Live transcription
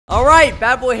All right,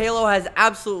 Bad Boy Halo has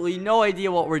absolutely no idea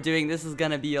what we're doing. This is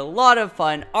gonna be a lot of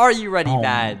fun. Are you ready,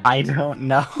 Bad? I don't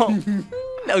know.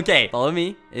 Okay, follow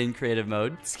me in creative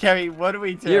mode. Skeppy, what are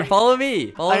we doing? Here, follow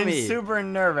me. Follow me. I'm super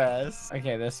nervous.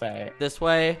 Okay, this way. This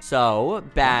way. So,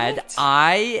 Bad, What?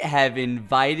 I have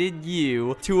invited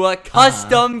you to a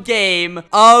custom game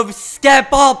of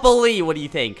Skepopoly. What do you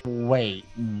think? Wait,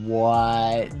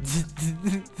 what?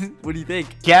 What do you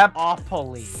think?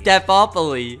 Skepopoly.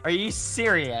 Skepopoly. Are you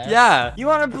serious? Yeah. You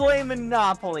want to play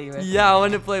Monopoly with me? Yeah, I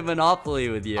want to play Monopoly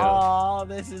with you. Oh,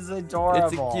 this is adorable.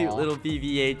 It's a cute little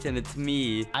BBH and it's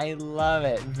me. I love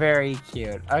it. Very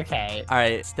cute. Okay. All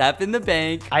right, step in the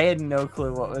bank. I had no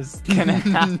clue what was gonna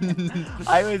happen.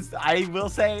 I will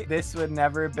say this would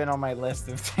never have been on my list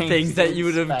of things that you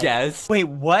would have expect. guessed. Wait,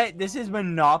 what? This is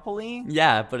Monopoly?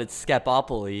 Yeah, but it's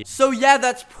Skepopoly. So yeah,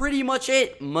 that's pretty much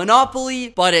it. Monopoly,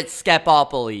 but it's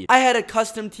Skepopoly. I had a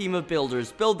custom team of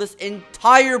builders build this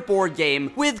entire board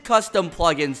game with custom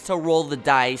plugins to roll the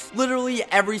dice. Literally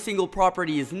every single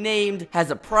property is named,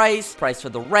 has a price for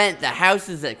the rent, the houses,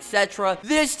 etc.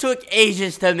 This took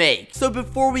ages to make. So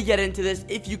before we get into this,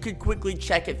 if you could quickly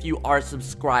check if you are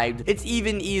subscribed, it's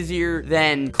even easier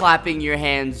than clapping your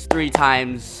hands 3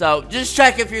 times. So just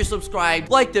check if you're subscribed,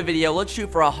 like the video. Let's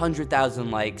shoot for 100,000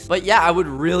 likes. But yeah, I would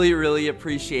really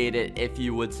appreciate it if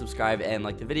you would subscribe and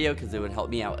like the video, because it would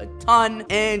help me out a ton.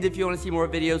 And if you want to see more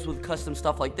videos with custom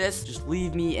stuff like this, just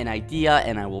leave me an idea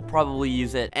and I will probably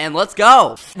use it. And let's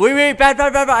go. Wait, bad.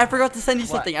 I forgot to send you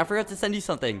something. I forgot to send you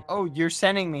something. Oh, you're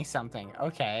sending me something.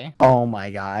 Okay. Oh my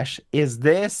gosh. Is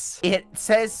this? It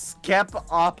says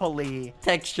Skepopoly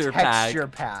Texture pack.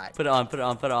 Put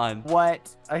it on.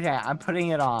 What? Okay, I'm putting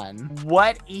it on.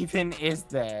 What even is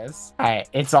this? Alright,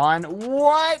 it's on.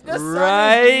 What? The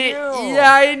sun is you.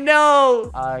 Yeah, I know.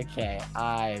 Okay,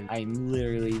 I'm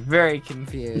literally very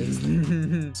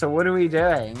confused. So what are we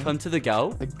doing? Come to the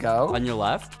go. The go? On your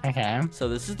left. Okay. So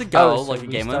this is the go, so like a we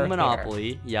game start of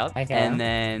Monopoly. here. Yep. Okay. And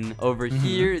then over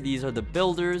here, these are the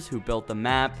builders who built the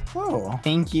map. Oh,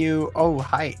 thank you. Oh,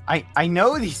 hi. I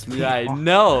know these people. Yeah, I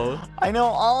know. I know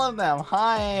all of them.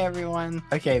 Hi, everyone.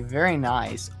 Okay, very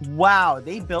nice. Wow,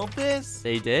 they built this?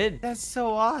 They did. That's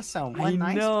so awesome. What I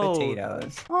nice know.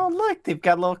 potatoes. Oh, look, they've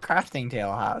got a little crafting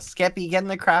table house. Skeppy, get in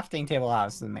the crafting table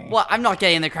house with me. Well, I'm not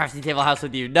getting in the crafting table house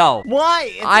with you. No.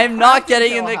 Why? It's a I'm not crafting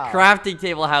getting in the table house. crafting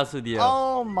table house with you.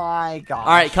 Oh my gosh.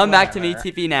 All right, come back to me, whatever.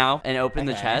 TP now, and open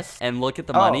the Okay. chest and look at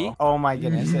the money. Oh my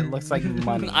goodness, it looks like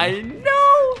money. I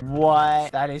know.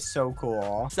 What? That is so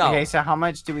cool. So- okay, so how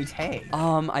much do we take?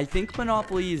 I think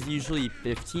Monopoly is usually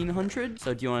 1,500.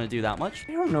 So do you want to do that much?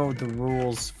 I don't know the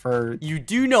rules for... You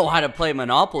do know how to play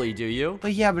Monopoly, do you?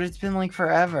 But yeah, but it's been like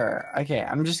forever. Okay,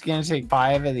 I'm just gonna take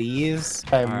 5 of these.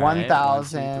 Okay, All right,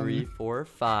 1,000. 1, 2, 3, 4,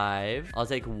 5. I'll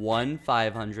take 1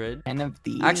 500. 10 of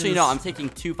these. Actually, no, I'm taking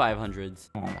 2 500s.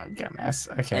 Oh my goodness.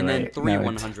 Okay, And then wait, 3 no,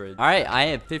 100. All right, I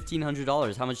have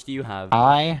 $1,500. How much do you have?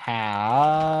 I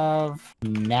have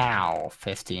now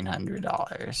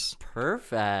 $1,500.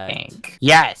 Perfect.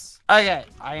 Yes. Okay,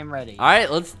 I am ready. All right,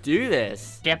 let's do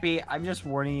this. Skeppy, I'm just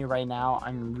warning you right now.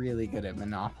 I'm really good at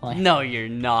Monopoly. No, you're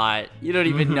not. You don't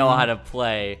even know how to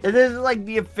play. This is like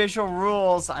the official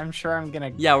rules. I'm sure I'm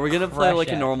gonna. Yeah, we're gonna play crush like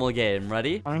a it. normal game.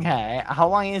 Ready? Okay. How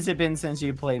long has it been since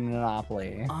you played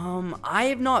Monopoly? I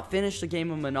have not finished a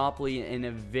game of Monopoly in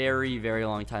a very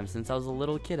long time, since I was a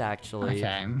little kid, actually.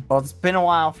 Okay. Well, it's been a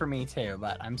while for me too,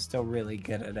 but I'm still really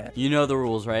good at it. You know the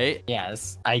rules, right?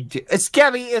 Yes, I do.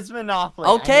 Skeppy, it's Monopoly.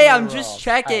 Okay, I know I'm the just rules.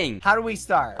 checking. All right, how do we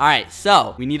start? All right,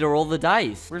 so we need to roll the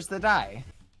dice. Where's the die?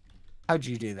 How'd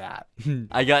you do that?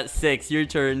 I got 6. Your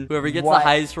turn. Whoever gets What? the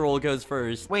highest roll goes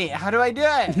first. Wait, how do I do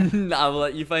it? I'll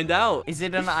let you find out. Is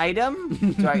it an item?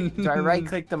 Do I right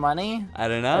click the money? I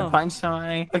don't I know. punch the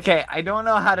money? Okay, I don't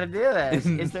know how to do this.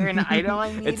 Is there an item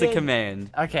I need? It's a command.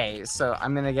 Okay, so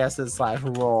I'm gonna guess it's slash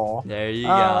roll. There you Oh,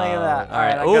 go. look at that. All right. All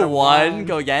right, I got Oh, a 1. one.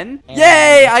 Go again. And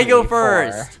Yay! I 3, go 4.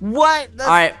 first. What? All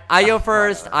right, I go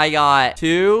first. I got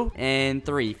 2 and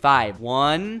 3. 5.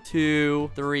 1, 2,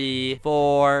 3,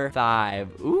 4, 5.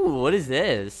 Ooh, what is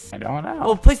this? I don't know.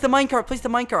 Oh, place the minecart. Place the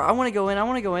minecart. I want to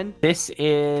go in. This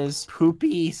is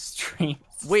Poopy Street.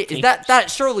 Wait, is that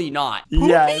surely not? Poopy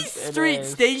Yes, it Street is.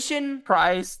 Station?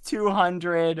 Price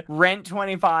 200, rent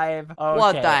 25. Okay.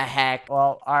 What the heck?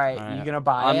 Well, all right, you gonna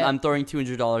buy it? I'm throwing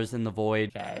 $200 in the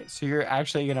void. Okay, so you're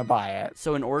actually gonna buy it.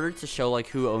 So in order to show like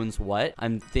who owns what,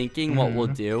 I'm thinking what we'll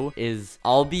do is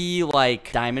I'll be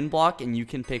like diamond block and you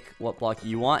can pick what block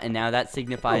you want, and now that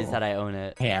signifies that I own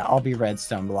it. Yeah, I'll be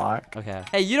redstone block. Okay.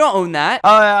 Hey, you don't own that.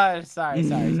 Oh, yeah, sorry.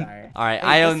 All right, Wait,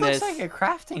 I own this this. looks like a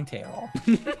crafting table.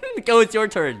 Go, it's your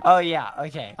turn. Oh, yeah.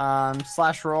 Okay.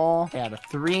 Slash roll. I got a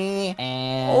 3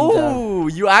 and... Oh,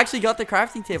 you actually got the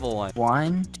crafting table one.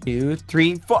 1, 2,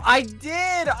 3, 4. I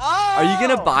did. Oh. Are you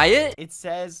going to buy it? It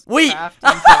says wait.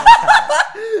 crafting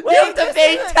table. You have to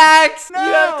pay tax. No.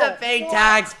 You have to pay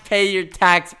tax. Pay your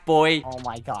tax, boy. Oh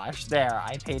my gosh. There.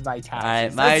 I paid my taxes. All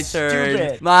right, my That's turn.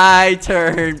 stupid. My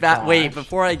turn. Wait, Gosh.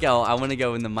 before I go, I want to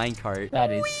go in the minecart.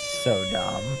 That is so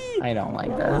dumb. I don't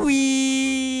like this.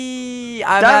 Whee!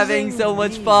 I'm having so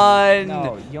much fun.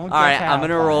 No, you don't. All right, I'm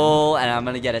gonna roll, and I'm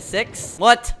gonna get a 6.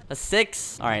 What? A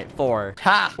 6? All right, 4.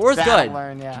 Ha! 4's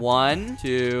good. Yeah. 1,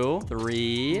 2,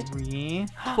 3, 3,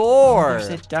 4. There's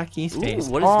a ducky space.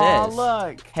 Ooh, what is this?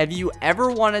 Look. Have you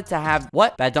ever wanted to have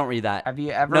what? Bad, don't read that. Have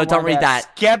you ever? No, don't read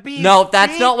that. Skeppy. No,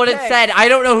 that's not what it said. I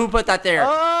don't know who put that there.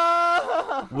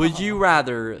 Oh. Would you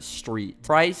rather street?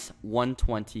 Price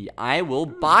 120. I will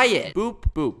buy it.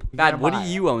 Boop, boop. Bad, what do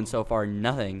you own so far?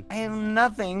 Nothing. I have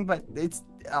nothing, but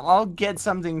I'll get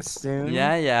something soon.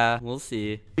 Yeah, we'll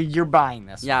see. You're buying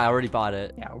this. Yeah, I already bought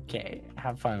it. Yeah, okay.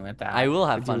 Have fun with that. I will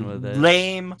have fun with it.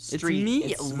 Lame street.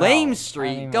 It's me. Lame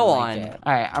street. Go on.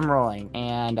 All right, I'm rolling.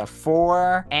 And a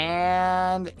 4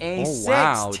 and a 6.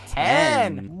 Wow,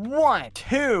 10. 1,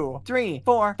 2, 3,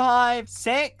 4, 5,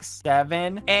 6,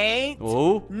 7, 8,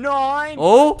 Oh. 9,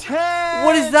 Oh. 10.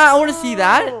 What is that? I want to see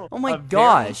that. Oh my A very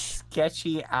gosh.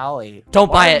 sketchy alley. Don't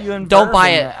Why buy are it. you Don't buy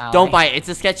inverting it. the alley? Don't buy it. It's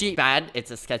a sketchy It's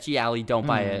a sketchy alley. Don't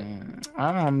buy it.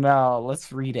 I don't know.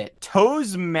 Let's read it.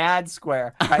 Toes Mad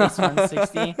Square. Price 160.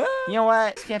 You know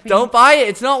what, Skeppy? Don't buy it.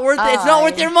 It's not worth it. It's not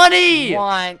worth your money.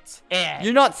 Want it.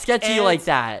 You're not sketchy It's like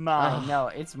that. Mine. No,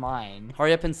 it's mine.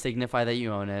 Hurry up and signify that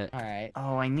you own it. All right.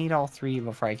 Oh, I need all 3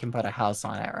 before I can put a house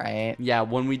on it, right? Yeah,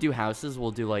 when we do houses,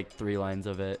 we'll do like 3 lines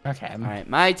of it. Okay. All right,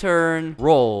 my turn.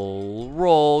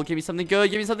 Roll. Give me something good.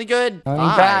 Give me something good. Something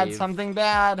bad. Something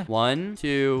bad. 1,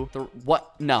 2, 3.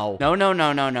 What? No. No.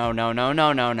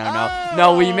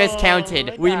 No, we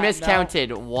miscounted. We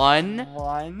miscounted.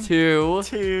 1, 2,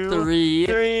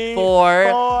 3, 4.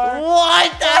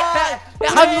 What the heck?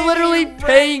 I'm literally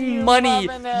paying money.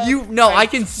 I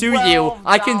can sue you.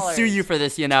 I can sue you for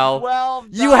this, you know.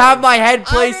 You have my head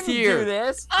placed here.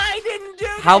 I didn't do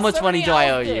this. How much money do I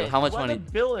owe you? How much money?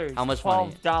 How much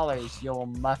money? $12, you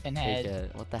muffin head. Take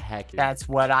it. What the heck? That's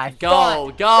what I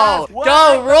Go, thought.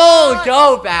 roll,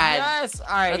 go, Bad. Yes. All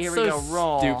right, That's here so we go.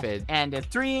 Roll. stupid. And a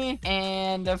 3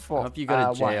 and a 4. I hope you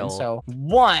go to jail. 1. So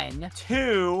 1,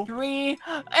 2, 3,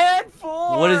 and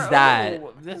 4. What is that?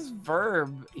 Ooh, this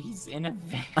verb. He's in a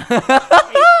van.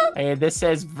 Hey, this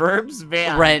says verbs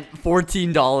van. Rent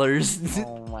 $14.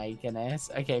 Oh my goodness.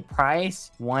 Okay,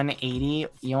 price 180.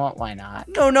 You know what? Why not?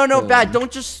 No, Bad.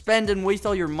 Don't just spend and waste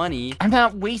all your money. I'm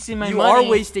not wasting my money. You are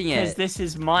wasting it. Because this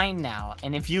is mine now.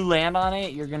 And if you land on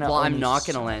it, you're gonna. Well, I'm not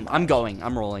gonna land. I'm going.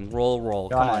 I'm rolling. Roll.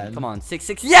 Go Come ahead. on. Come on. 6,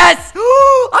 6. Yes!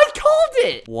 I called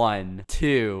it. 1,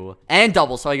 2, and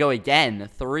double. So I go again.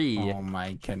 3. Oh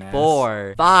my goodness.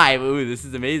 4, 5. Ooh, this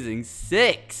is amazing.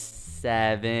 6.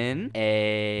 7,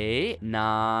 8,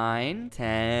 9,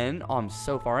 10. Oh, I'm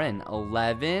so far in.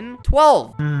 11,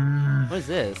 12. What is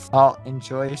this? Oh,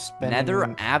 enjoy spending.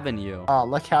 Nether Avenue. Oh,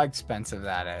 look how expensive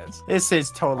that is. This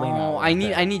is totally not Oh, worth I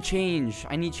it. need change.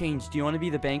 I need change. Do you want to be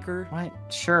the banker? What?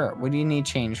 Sure. What do you need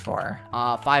change for?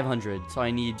 500. So I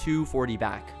need 240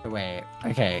 back. Wait.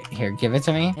 Okay. Here, give it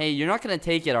to me. Hey, you're not gonna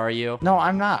take it, are you? No,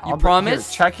 I'm not. You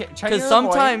promise? Check it. Check Because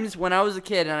sometimes when I was a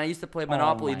kid and I used to play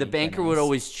Monopoly, my the banker would goodness.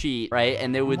 always cheat, right?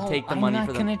 And they would No, take the I'm money not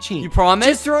for them. gonna cheat. You promise?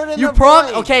 Just throw it in you the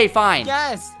promise? void. Okay, fine.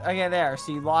 Yes. Okay, there.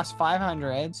 So you lost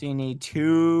 500. So you need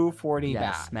 240 Yes,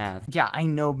 back. math. Yeah, I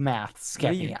know math, No,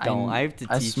 Skeppy. you don't. I have to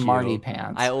a teach smarty you.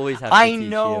 pants. I always have to I teach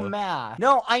know you. math.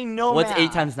 No, I know What's math.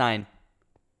 8 times 9?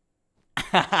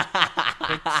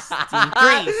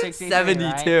 63,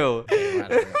 72.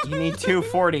 Right? You need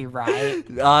 240, right?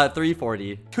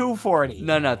 340. 240.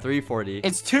 No, 340.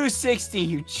 It's 260,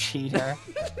 you cheater.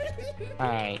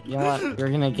 Alright, you know what? You're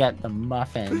gonna get the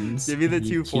muffins. Give me the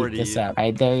You 240. keep this up.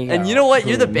 Alright, there you go. And you know what?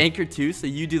 You're the Boom. banker too, so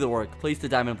you do the work. Place the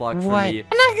diamond block for What? me.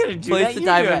 I'm not gonna do Place that. the You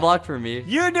diamond do it. block for me.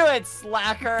 You do it,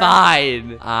 slacker.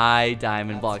 Fine. I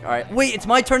diamond block. All right. Wait, it's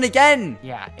my turn again.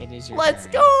 Yeah, it is your Let's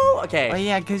turn. go. Oh Okay.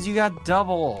 yeah, because you got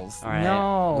doubles. All right.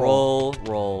 No.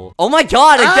 Roll. Oh my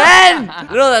God! Again.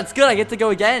 No, that's good. I get to go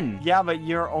again. Yeah, but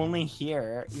you're only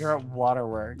here. You're at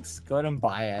Waterworks. Go ahead and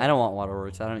buy it. I don't want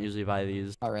Waterworks. I don't usually buy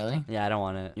these. Oh, really? Yeah, I don't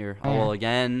want it. Here. Oh, I will yeah.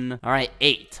 again. All right.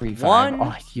 8. 3, 5. 1,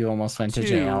 Oh, you almost went to 2.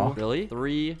 jail. Really?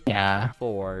 3, Yeah.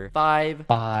 4, 5,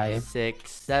 5.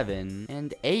 6, 7,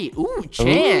 and 8. Ooh,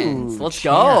 chance. Ooh, Let's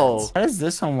go. chance. How does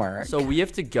this one work? So we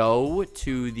have to go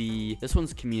to this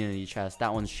one's community chest.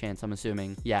 That one's chance, I'm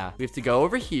assuming. Yeah, we have to go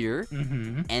over here,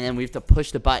 Mm-hmm. and then we have to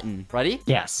push the button. Ready?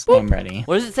 Yes, Boop. I'm ready.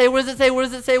 What does it say? What does it say? What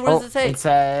does it say? What does it say? It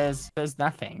says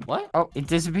nothing. What? Oh, it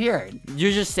disappeared.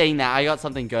 You're just saying that. I got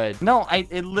something good. No,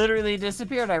 it literally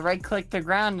disappeared. I right-clicked the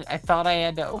ground. I thought I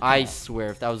had to open I it. swear,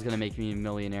 if that was gonna make me a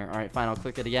millionaire. All right, fine. I'll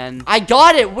click it again. I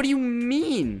got it. What do you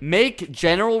mean? Make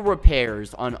general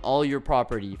repairs on all your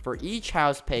property. For each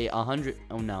house, pay 100.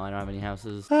 Oh no, I don't have any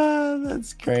houses.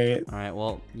 That's great. All right,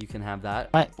 well, you can have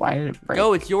that. What? Why did it break?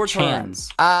 Go, it's your turn. Chance.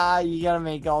 You gotta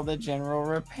make all the general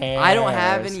repairs. I don't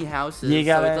have any houses,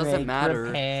 so it doesn't matter.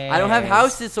 I don't have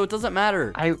houses, so it doesn't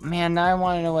matter. Man, now I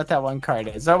want to know what that one card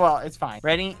is. Oh well, it's fine.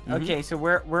 Ready? Okay, so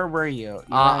where were you?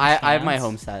 I have my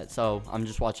home set, so I'm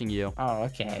just watching you. Oh,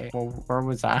 okay. Well, where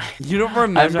was I? You don't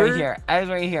remember? I was right here. I was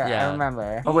right here. Yeah. I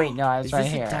remember. Oh wait, no, I was Is right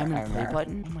this here. a diamond I play remember.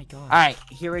 button? Oh my god. All right,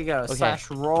 here we go. Okay.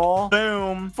 /roll.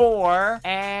 Boom. 4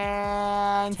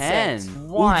 and 10. 6. Ooh,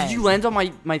 1. did you land on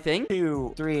my thing?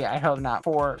 2, 3. I hope not.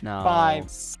 4, No. 5,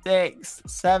 6,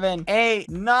 7, 8,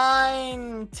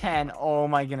 9, 10. Oh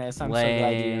my goodness! I'm so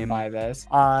glad you didn't buy this.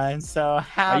 I'm so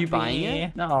happy. Are you buying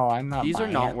it? No, I'm not. These are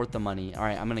buying not it. worth the money. All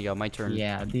right, I'm gonna go. My turn.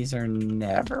 Yeah, these are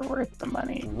never worth the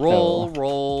money.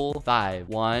 Roll 5.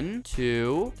 1,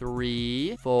 2,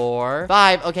 3, 4,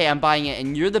 5. Okay, I'm buying it,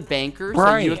 and you're the banker,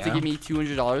 so you have to give me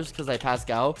 $200 because I passed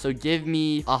go. So give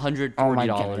me $140. Oh my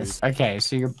goodness. Okay,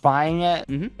 so you're buying it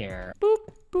here. Boop,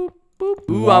 boop, boop.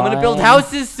 Ooh, I'm gonna build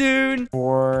houses soon.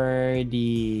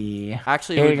 40.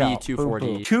 Actually, it would be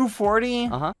 240. 240?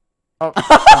 Uh-huh. Oh,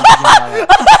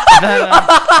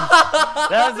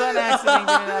 that's an accident.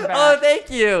 Give me that back. Oh, thank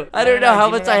you. I don't know how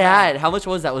much I had. How much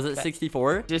was that? Was it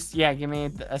 64? Just, yeah, give me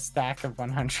a stack of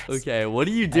 100. Okay, what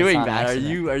are you doing, not an man? Are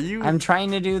accident. you? I'm trying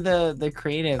to do the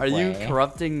creative Are you way.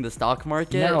 corrupting the stock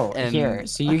market? No, here.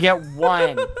 So you get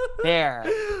 1. There.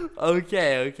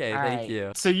 Okay, All thank right.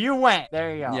 you. So you went.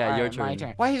 There you go. Yeah, All your right, my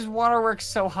turn. Why is waterworks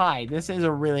so high? This is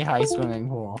a really high swimming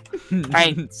pool. All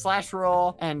right,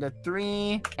 /roll and a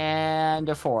 3 and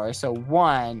a 4. So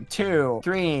 1, 2,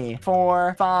 3,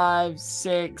 4, 5,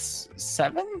 6,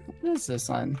 7. What is this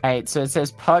one? All right, so it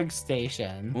says Pug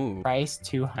Station. Ooh. Price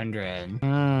 200.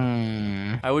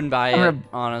 I wouldn't buy it,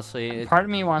 honestly. Part of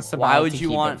me wants to buy Why it would to you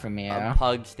keep want it from you. a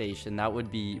pug station? That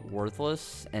would be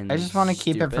worthless and I just want to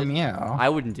keep it stupid. from you. I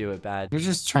wouldn't do it, bad. You're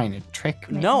just trying to trick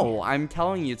me. No, I'm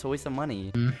telling you, it's a waste of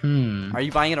money. Are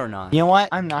you buying it or not? You know what?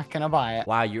 I'm not gonna buy it.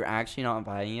 Wow, you're actually not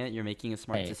buying it? You're making a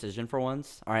smart Hey. decision for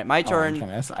once? All right, my Oh, my turn.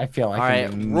 goodness. I feel like All right,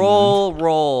 I'm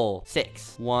roll.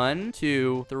 6. 1,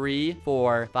 2, 3,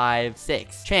 4, 5,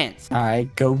 6. Chance. All right,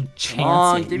 go chance. Come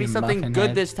on, it, give me you something muffin good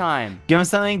head. this time. Give him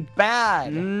something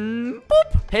bad. Boop.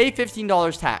 Pay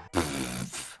 $15 tax.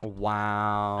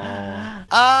 Wow.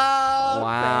 Oh,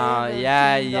 Wow. pay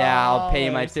Yeah, I'll pay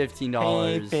my $15.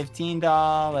 $15. Pay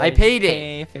 $15. I paid it.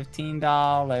 Pay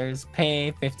 $15.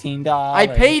 Pay $15. I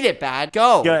paid it, bad.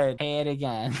 Go. Good. Pay it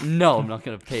again. No, I'm not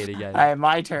gonna pay it again. All right,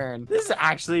 my turn. This is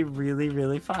actually really,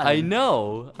 really fun. I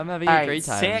know. I'm having All a right, great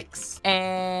time. 6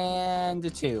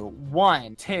 and 2.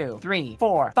 1, 2, 3,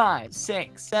 4, 5,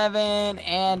 6, 7,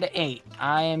 and 8.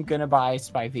 I am gonna buy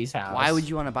Spifey's house. Why would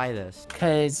you want to buy this?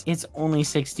 Because it's only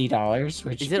 $60,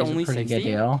 which Is it only a pretty 60? good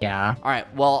deal. Yeah. All right.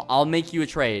 Well, I'll make you a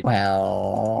trade.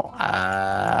 Well,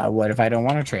 what if I don't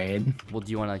want to trade? Well,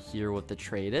 do you want to hear what the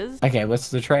trade is? Okay, what's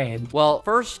the trade? Well,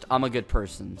 first, I'm a good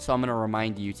person, so I'm gonna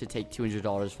remind you to take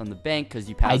 $200 from the bank because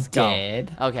you I passed go.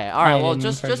 did. Okay. All right. I Well, didn't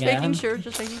just forget. making sure.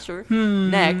 Just making sure.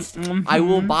 Next, I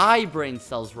will buy Brain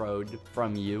Cells Road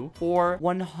from you for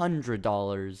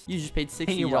 $100. You just paid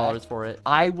 $60 for it.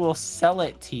 I will sell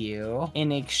it to you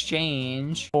in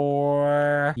exchange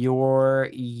for your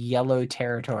yellow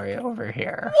territory over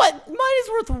here. What? Mine is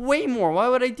worth way more. Why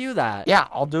would I do that? Yeah,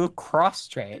 I'll do a cross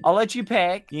trade. I'll let you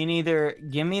pick. You can either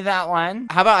give me that one.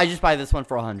 How about I just buy this one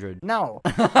for 100? No,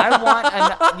 I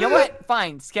want you know what?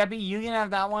 Fine, Skeppy, you can have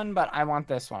that one, but I want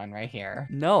this one right here.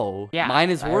 No. Yeah, Mine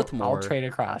is worth more. I'll trade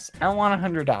across. I don't want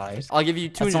 $100. I'll give you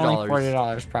 $200. That's only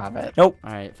 $40 profit. Nope.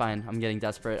 All right, fine. I'm getting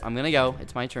desperate. I'm gonna go.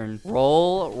 It's my turn.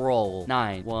 Roll.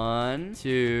 9. 1,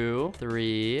 2,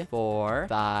 3, 4,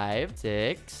 5,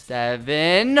 6,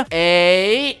 7,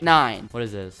 8, 9. What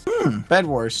is this? Bed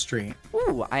Wars Street.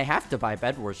 Ooh, I have to buy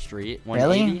Bedwars Street.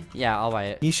 Really? 180? Yeah, I'll buy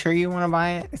it. You sure you want to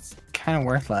buy it? It's kind of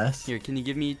worthless. Here, can you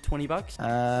give me 20 bucks?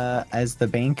 As the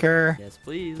banker. Yes,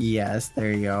 please. Yes,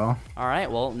 there you go. All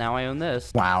right, well, now I own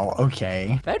this. Wow,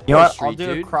 okay. Bedwars You know what? Street, I'll do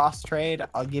dude. a cross trade.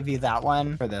 I'll give you that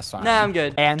one for this one. Nah, I'm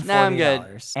good. And $40. Nah, I'm good.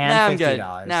 And Nah, I'm good.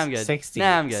 $50. Nah, I'm good. 60.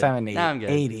 Nah, I'm good. 70. Nah, I'm good.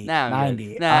 80. Nah, I'm 90.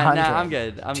 good. Nah, 100. I'm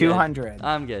good. I'm 200. Good.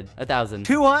 I'm good. 1,000.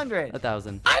 200.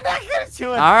 1,000. I'm not gonna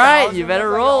do it. All right, you better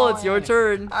roll. It's your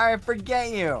turn. All right,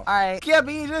 forget you. All right,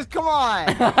 Skeppy, just come on.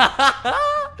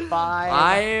 5.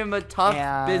 I am a tough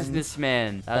and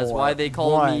businessman. That is 4. why they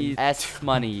call 1, me S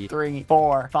Money. 3,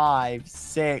 4, 5,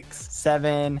 6,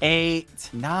 7, 8,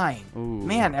 9. Ooh.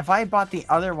 Man, if I bought the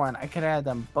other one, I could have had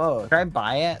them both. Could I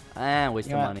buy it? Waste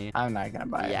You of know what? money. I'm not gonna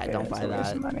buy it. Yeah, don't It's buy a waste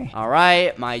that. of money. All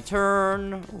right, my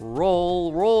turn.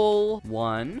 Roll.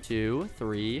 1, 2,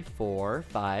 3, 4,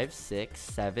 5, 6,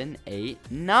 7, 8,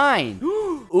 9.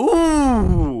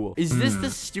 Ooh. Is this the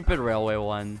stupid railway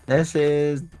one? This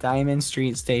is Diamond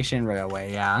Street Station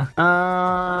Railway, yeah.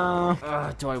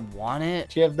 Do I want it?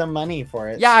 Do you have the money for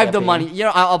it? Yeah, I have the Skeppy? money. You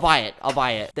know, I'll buy it. I'll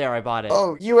buy it. There, I bought it.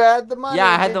 Oh, you had the money. Yeah,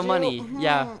 I had did the you? money.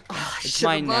 Yeah. It's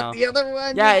mine now. The other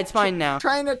one. Yeah, You it's mine now.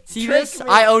 Trying to See trick this? me.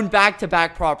 I own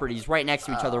back-to-back properties right next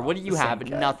to each other. What do you this have?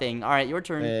 ain't good. Nothing. All right, your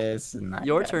turn. This is not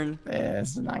Your good. turn.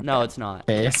 This is not No, good. it's not.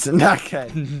 This is not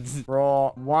good.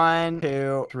 Roll 1,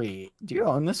 2, 3. Do you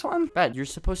own this one? Bad. You're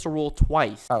supposed to roll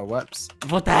twice. Oh, whoops.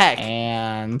 What the heck?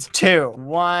 And 2.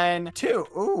 1, 2.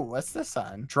 Ooh, what's this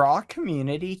on? Draw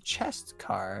community chest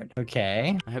card.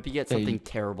 Okay. I hope you get So something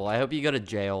terrible. I hope you go to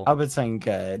jail. I would say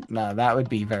good. No, that would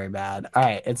be very bad. All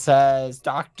right. It says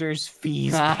doctor's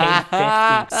fees paid 50. Son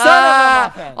of a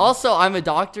muffin. Also, I'm a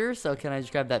doctor, so can I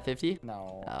just grab that 50?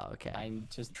 No. Oh, okay. I'm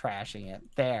just trashing it.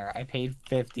 There, I paid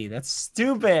 50. That's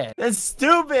stupid. That's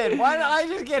stupid. Why did I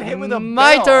just get hit with a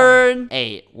My bill? turn.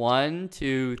 8. 1,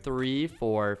 2, 3,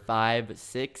 4, 5,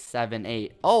 6, 7,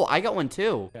 8. Oh, I got one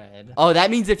too. Good. Oh,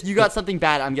 that means if you got something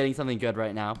bad, I'm getting something good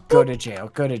right now. Go to jail.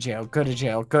 Go to jail. Go to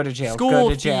jail. Go to jail. School go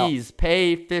to jail. fees.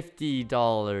 Pay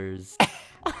 $50.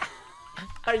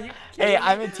 Are you kidding? Hey,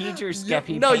 I'm a teacher,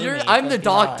 Skeppy. No, pay me I'm the $50.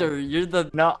 doctor. You're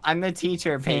the. No, I'm the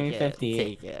teacher. Pay me Take it, 50.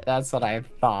 take it. That's what I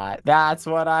thought. That's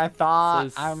what I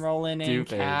thought. So I'm rolling in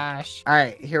stupid. cash. All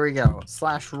right, here we go.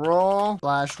 /roll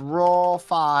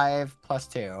 5 plus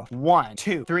 2. 1,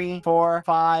 2, 3, 4,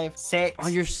 5, 6. Oh,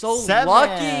 you're so 7.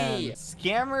 lucky.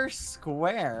 Scammer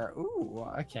Square. Ooh,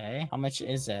 okay. How much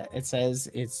is it? It says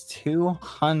it's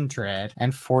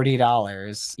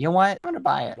 $240. You know what? I'm gonna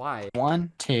buy it. Why?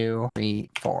 1, 2, 3,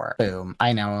 4. Boom.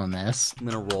 I now own this. I'm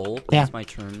gonna roll. Yeah. It's my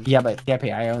turn. Yeah, but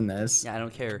Skeppy, I own this. Yeah, I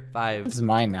don't care. 5. This is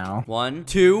mine now. 1,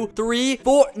 2, 3,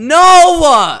 4.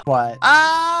 No! What?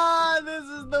 Ah, this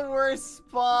is the worst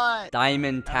spot.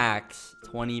 Diamond tax.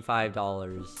 $25.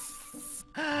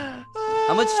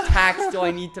 How much tax do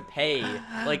I need to pay?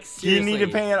 Like, seriously. You need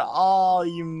to pay it all,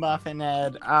 you muffin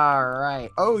head. All right.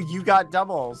 Oh, you got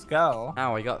doubles. Go.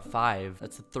 Ow, I got 5.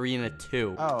 That's a 3 and a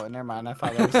 2. Oh, never mind. I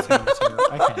thought it was 2 and 2.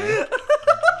 Okay.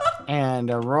 And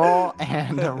a roll,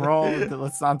 and a roll.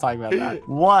 Let's not talk about that.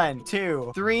 1,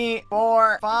 2, 3,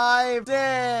 4, 5, 6.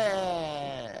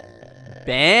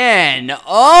 Ban.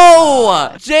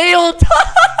 Oh! Jail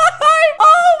time!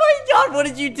 Oh my god, what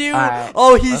did you do? Right,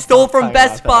 oh, he let's stole not from talk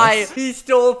Best about Buy. this. He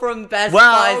stole from Best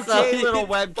Well, Buy. So okay, little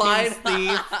it's webkins fine.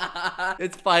 thief.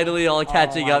 It's finally all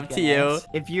catching Oh my up to you. goodness.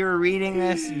 If you're reading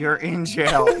this, you're in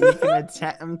jail. You can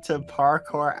attempt to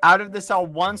parkour out of the cell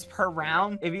once per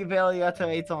round. If you fail, you have to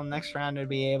wait till the next round to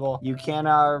be able. You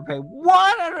cannot pay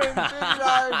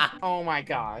 $150. Oh my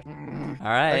god. All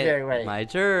right, Okay, wait. my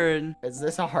turn. Is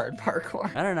this a hard parkour?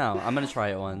 I don't know. I'm gonna try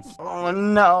it once. Oh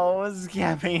no,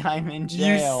 Skeppy, I'm in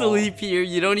jail. You sleep here.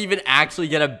 You don't even actually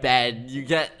get a bed. You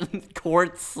get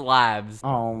quartz slabs.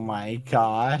 Oh my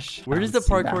gosh. Where does the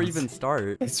Bouncy, parkour bouncy. even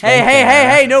start? It's Hey, right hey, there.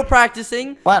 hey, hey! No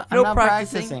practicing. What? No I'm not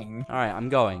practicing. practicing. All right, I'm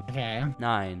going. Okay.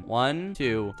 9. 1,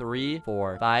 2, 3,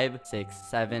 4, 5, 6,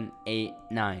 7, 8,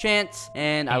 9. Chance.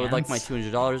 And I would like my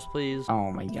 $200, please.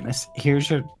 Oh my goodness. Here's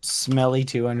your smelly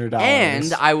 $200.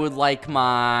 And I would like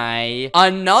my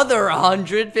another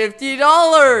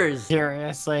 $150.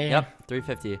 Seriously? Yep,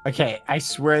 $350. Okay, I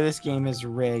swear this game is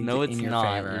rigged No, it's in your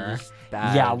not. favor. You're just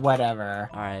bad. Yeah, whatever.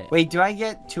 All right. Wait, do I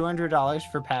get $200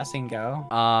 for passing go?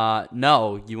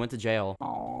 No, you went to jail.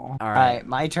 Oh. All right. right,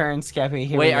 my turn, Skeppy.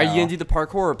 Here Wait, we are you go. gonna do the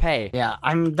parkour or pay? Yeah,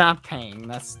 I'm not paying.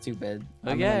 That's stupid.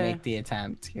 I'm gonna Okay. make the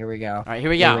attempt. Here we go. All right, here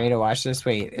we You go. ready to watch this?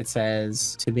 Wait, it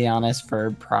says, to be honest,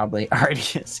 Ferb probably already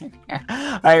is in here.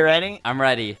 Are you ready? I'm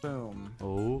ready. Boom.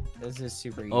 Oh. This is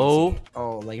super easy. Oh.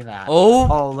 Oh, look at that. Oh.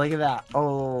 Oh, look at that.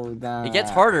 Oh, the... It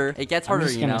gets harder. It gets harder, I'm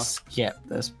just you gonna know. skip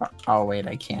this part. Oh, wait,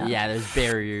 I can't. Yeah, there's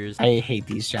barriers. I hate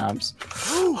these jumps.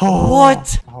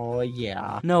 What? Oh,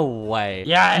 yeah. No way.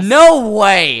 Yes. No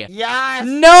way. Yes.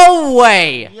 No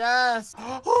way. Yes.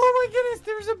 Oh my goodness,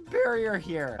 there's a barrier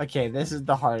here. Okay, this is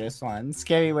the hardest one.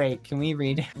 Scary, wait, can we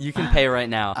read? You can pay right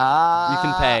now. You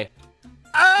can pay.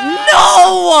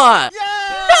 Ah! No!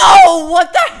 Yes! No!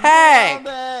 What the heck?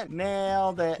 Nailed it.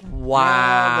 Nailed it.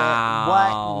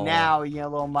 Wow. What now, you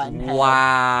little mutton head? Wow.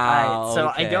 All right,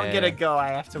 so I don't okay. get to go. I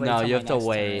have to wait. No, till you my have to next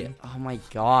wait. turn. Oh my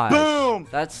gosh. Boom.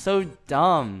 That's so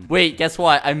dumb. Wait, guess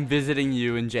what? I'm visiting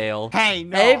you in jail. Hey,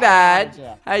 no. Hey, I'm Bad. not in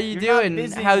jail. How you You're not doing?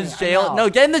 visiting How's me. I'm jail? out. No,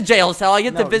 get in the jail cell. I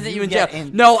get to No, visit you you in jail. get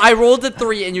in. No, I rolled a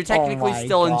 3 and you're Oh technically my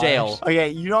still in gosh. jail. Okay,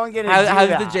 you don't get to How's do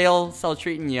that. the jail cell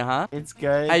treating you, huh? It's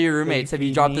good. How are your They roommates? Have you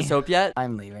feed dropped the me. soap yet?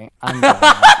 I'm leaving. I'm going.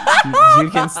 You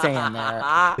can stay in there.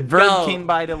 The bird Go. came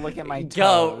by to look at my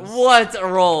Go. toes. What a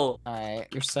roll. Alright,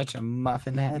 you're such a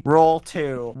muffin head. Roll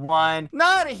 2. 1.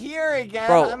 Not here again.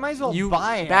 Bro, I might as well you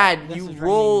buy it. Bad. This You is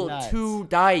roll raining nuts. 2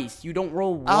 dice. You don't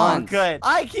roll Oh, once. good.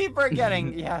 I keep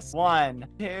forgetting. Yes. 1,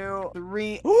 2,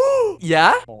 3,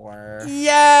 Yeah? 4.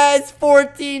 Yes,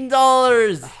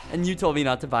 $14. And you told me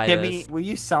not to buy Gibby, this. will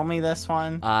you sell me this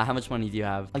one? How much money do you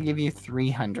have? I'll give you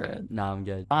 300. No, I'm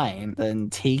good. Fine. Then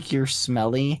take your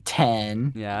smelly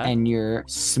 10 Yeah. and your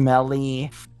smelly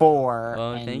 4.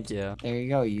 Oh, and thank you. There you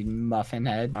go, you muffin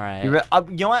head. All right. You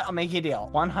know what? I'll make you a deal.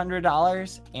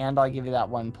 $100 and I'll give you that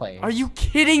one place. Are you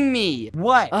kidding me?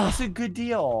 What? Ugh. That's a good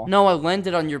deal. No, I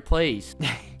landed on your place.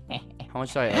 How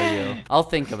much do I owe you? I'll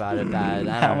think about it, Bad.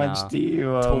 I How don't much know. do you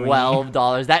owe me?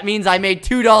 $12. That means I made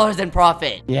 $2 in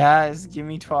profit. Yes, give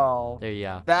me 12. There you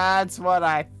go. That's what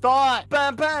I thought.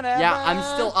 Yeah, I'm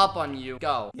still up on you.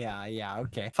 Go. Yeah,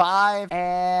 okay. 5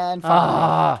 and 5.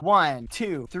 Ah. 1,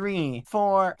 2, 3,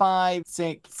 4, 5,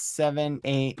 6, 7,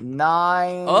 8,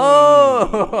 9.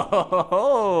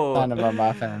 Oh! Son of a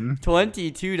muffin.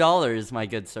 $22, my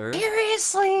good sir.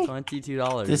 Seriously?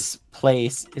 $22. This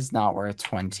place is not worth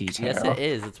 22. Yes, it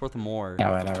is. It's worth more.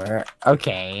 Yeah, whatever.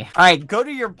 Okay. All right, go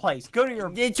to your place. Go to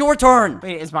your... It's your turn.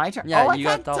 Wait, it's my turn? Yeah, oh, you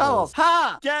got doubles.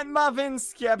 Ha! Get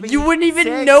muffins, Skeppy. You wouldn't even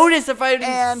 6 notice if I and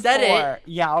hadn't said 4. it.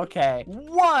 Yeah, okay.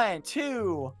 1,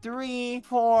 2, 3,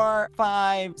 4,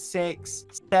 5, 6,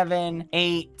 7,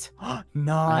 8, 9.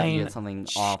 I hope you get something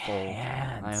awful.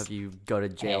 Chance. I hope you go to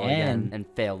jail again and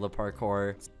fail the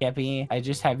parkour. Skeppy, I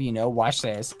just have you know, watch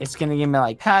this. It's gonna give me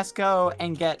like Pasco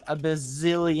and get a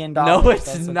bazillion dollars. No, it's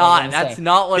That's what they're not. gonna That's say.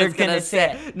 not what They're it's gonna gonna say.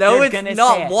 say it. No, They're it's gonna say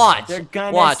not. it. Watch. They're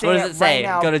gonna Watch. say What does it it say? right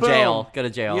now. Go to Boom. jail. Go to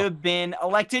jail. You've been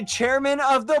elected chairman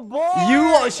of the board.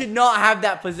 You should not have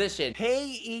that position. Pay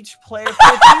each player 50.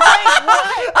 Wait,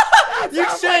 what? You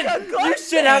sounds should. like a good You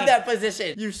should have thing. that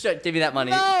position. You should. Give me that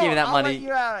money. No, Give me that I'll money. let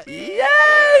you have it.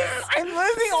 Yes. I'm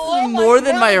losing all my More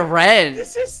than my money. rent.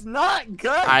 This is not good.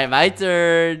 All right, my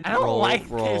turn. I don't roll, like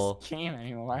roll. this game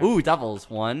anymore. Ooh, doubles.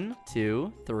 1,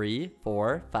 2, 3,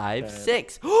 4, 5, Good.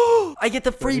 6. I get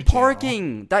the free to jail.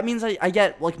 parking. That means I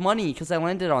get like money because I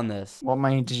landed on this. What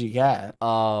money did you get?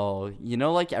 Oh, you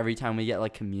know, like every time we get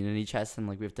like community chests and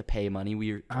like we have to pay money,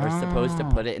 we are supposed to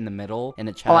put it in the middle in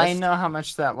a chest. Oh, I know how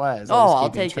much that was. I Oh, was I'll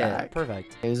keeping take track. it.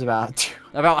 Perfect. It was about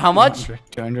About how much?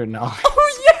 $200.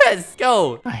 Oh, yes.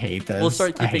 Go. I hate this. We'll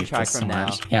start I keeping hate track this from so now.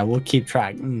 much. Yeah, we'll keep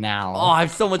track now. Oh, I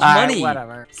have so much All right, money.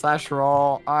 whatever. Slash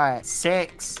roll. All right,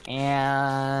 6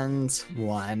 and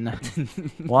 1.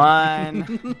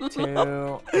 1,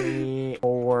 2, 3,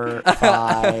 4,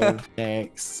 5,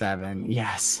 6, 7.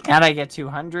 Yes. And I get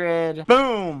 200.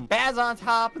 Boom. Bad's on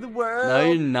top of the world. No,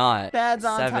 you're not. Bad's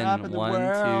on top 7. of the 1,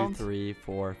 world. 2, 3,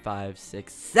 4, 5,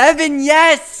 6, 7.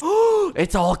 Yes.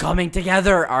 It's all coming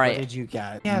together. All What right. did you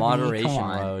get? Moderation come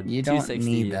on. mode, You don't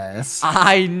 260. need this.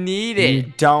 I need it.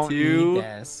 You don't need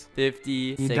this. 50,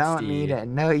 You 60. don't need it.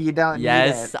 No, you don't need it.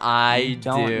 Yes, I You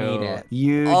don't do. need it.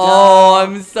 You Oh,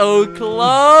 don't. I'm so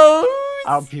close.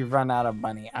 I hope you run out of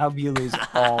money. I hope you lose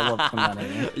all of the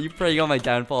money. Are you praying on my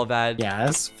downfall, Bad?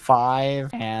 Yes, 5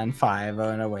 and 5.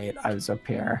 Oh, no, wait. I was up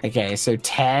here. Okay, so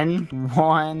 10.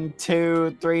 1,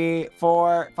 2, 3,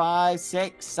 4, 5,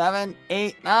 6, 7,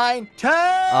 8, 9, 10.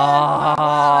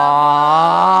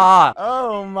 Ah,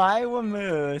 Oh, my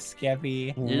Wamoo,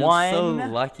 Skeppy. you're 1 so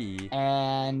lucky.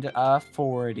 and a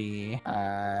 40.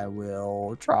 I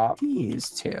will drop these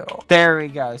 2. There we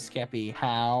go, Skeppy.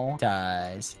 How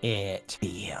does it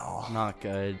feel? Not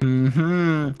good.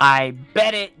 I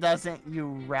bet it doesn't, you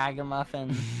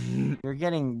ragamuffin. You're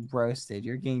getting roasted.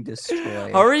 You're getting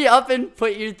destroyed. Hurry up and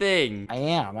put your thing. I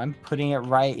am. I'm putting it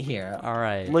right here. All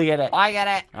right. Look at it. I got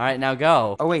it. All right, now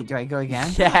go. Oh, wait. Do I go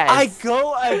again? Yes. I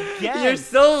go again. You're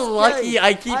so lucky.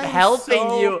 I keep I'm helping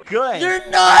so you. Good. You're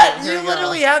not. Here You we go.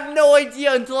 literally have no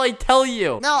idea until I tell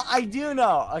you. No, I do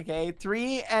know. Okay,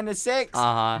 3 and a 6.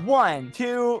 Uh-huh. 1,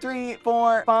 2, 3,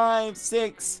 4, 5,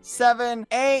 6, 7,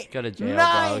 8. Go to jail,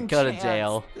 9 bro. Go to chance.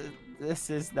 jail.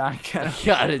 This is not gonna.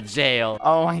 Got to jail.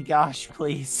 Oh my gosh,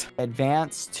 please.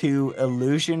 Advance to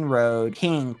Illusion Road,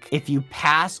 pink. If you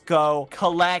pass go,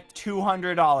 collect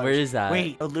 $200. Where is that?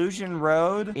 Wait, Illusion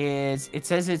Road is, it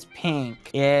says it's pink.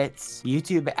 It's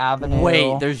YouTube Avenue.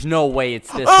 Wait, there's no way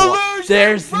it's this Illusion one.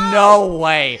 There's Road! no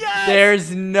way. Yes!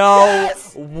 There's no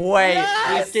Yes! way.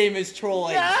 Yes! This game is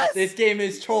trolling. Yes! This game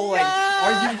is trolling. Yes!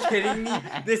 Are you kidding me?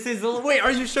 This is, wait,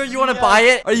 are you sure you want to Yes. buy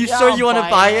it? Are you Yeah, sure I'll you want to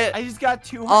buy it? I just got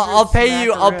 200. I'll pay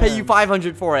you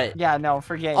 500 for it. Yeah, no,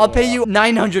 forget I'll it. pay you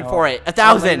 900 for it. Oh, look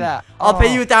 1,000. at that. I'll pay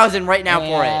Oh. you 1,000 right now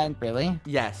for it. And really?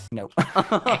 Yes. Nope.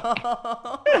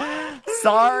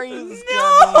 Sorry.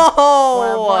 No.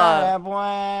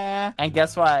 And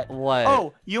guess what? What?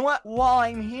 Oh, you know what? While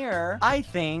I'm here, I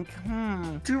think,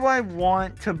 do I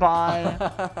want to buy?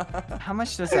 How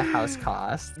much does a house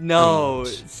cost? No,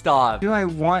 Each. stop. Do I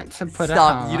want to put a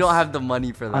Stop. house You don't have the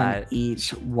money for on that.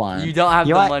 each one? You don't have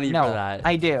You the know what? money No, for that.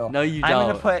 I do. No, you I'm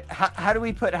gonna don't. put. How do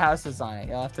we put houses on it?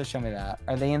 You'll have to show me that.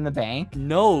 Are they in the bank?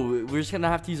 No, we're just gonna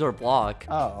have to use our block.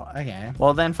 Oh, okay.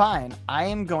 Well, then fine. I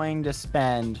am going to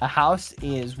spend. A house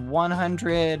is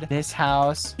 100. This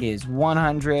house is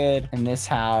 100, and this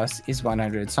house is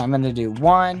 100. So I'm gonna do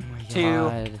one, Oh my 2,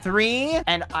 God. 3,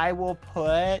 and I will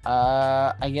put.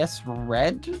 I guess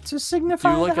red to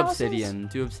signify. Do like the houses? obsidian.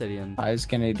 Do obsidion. I was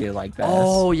gonna do like this.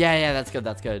 Oh, yeah, that's good,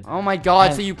 that's good. Oh my god,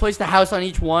 And- so you placed a house on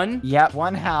each one? Yep,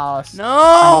 one house. No!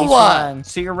 on each one.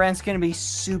 So your rent's gonna be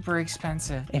super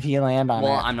expensive if you land on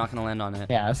Well, it. I'm not gonna land on it.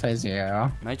 Yeah, says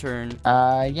you. My turn.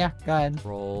 Yeah, go ahead.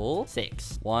 Roll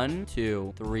 6. 1,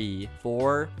 2, 3,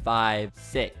 4, 5,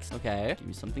 6. Okay. Give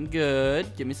me something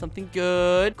good. Give me something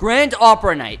good. Grand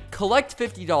Opera Night. Collect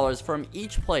 $50 from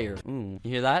each player. Ooh,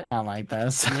 you hear that? I like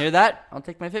this. You hear that? I'll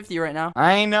take my 50 right now.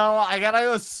 I know. I gotta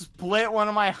go split one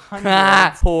of my Ah,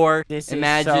 hundreds. poor. This is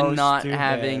Imagine so not stupid.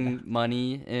 having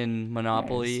money in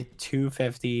Monopoly.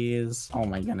 250s. Oh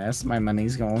my goodness, my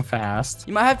money's going fast.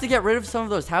 You might have to get rid of some of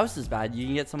those houses, bad. You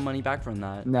can get some money back from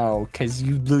that. No, because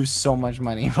you lose so much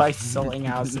money by selling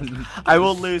houses. I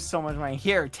will lose so much money.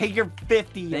 Here, take your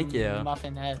 50. Thank you.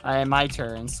 Muffin head. All right, my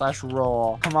turn. Slash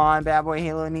roll. Come on, bad boy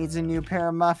Halo needs a new pair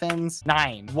of muffins.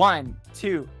 9. 1,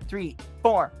 2, 3,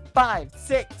 4, 5,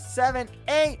 6, 7,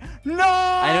 8. No!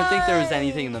 I don't think there was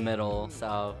anything in the middle,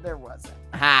 so. There wasn't.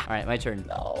 Ha! Alright, my turn.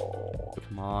 No.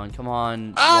 Come on, come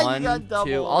on. Ah, you 1, got 2.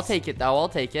 doubles. I'll take it, though. I'll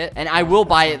take it. And I will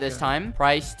buy it this time.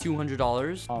 Price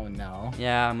 $200. Oh no.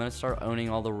 Yeah, I'm gonna start owning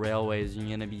all the railways. You're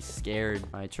gonna be scared.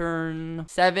 My turn.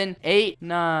 7, 8,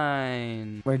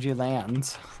 9. Where'd you land?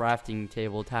 Crafting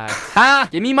table tax. Ha!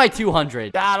 Give me my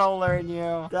 200. That'll learn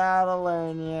you. That'll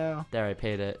learn you. There, I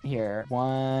paid it. Here.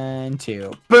 1,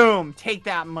 2. Boom! Take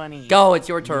that money. Go, it's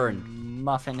your turn.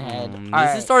 Muffin head.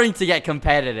 This is starting to get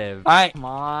competitive. Alright. Come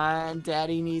on.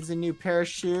 Daddy needs a new pair of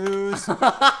shoes. You-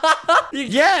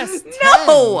 Yes!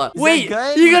 No! 10. Is Wait,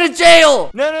 that good? you go to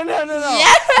jail! No.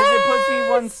 Yes! 'Cause it puts me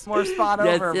one more spot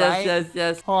over, right?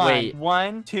 Yes. Hold Wait. on.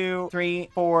 1, 2, 3,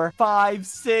 4, 5,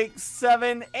 6,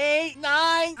 7, 8,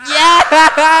 9.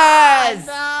 Yes!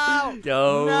 No!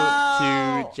 Go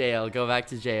No! to jail. Go back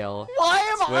to jail. Why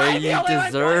am I Where the you only one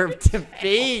deserve going to jail?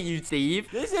 be, you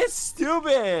thief. This is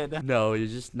stupid. No, you're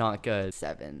just not good.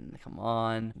 7. Come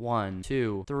on. 1,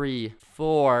 2, 3,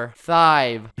 4,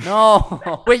 5.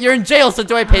 No. Wait, you're in jail, so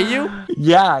do I pay you?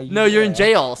 Yeah. No, you're in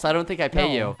jail, so I don't think I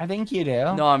pay you. I think you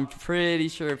do. No, I'm pretty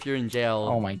sure if you're in jail.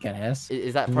 Oh my goodness.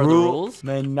 Is that part of the rules?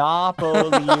 Monopoly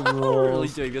We're really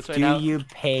rules. doing this right Do now? you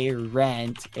pay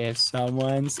rent if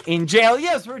someone's in jail?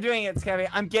 Yes, we're doing it, Skeppy.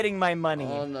 I'm getting my money.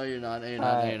 Oh, no, you're not. No, you're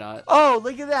not. No, you're not. Oh,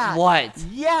 look at that. What?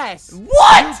 Yes.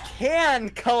 What? You can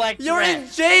collect You're rent.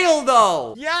 in jail,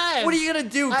 though. Yes. What are you gonna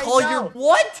do? I Call know. your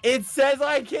what? It says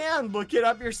I can. Look it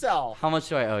up yourself. How much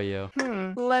do I owe you?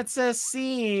 Let's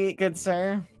see, good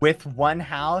sir. With one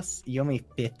house, you owe me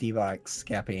 $50,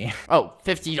 Skeppy. Oh,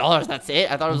 $50. That's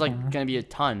it? I thought it was like gonna be a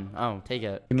ton. Oh, take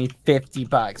it. Give me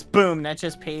 $50. Boom, that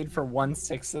just paid for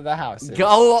 1/6 of the houses.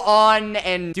 Go on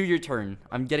and do your turn.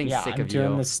 I'm getting Yeah, sick I'm of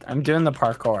doing you. this. I'm doing the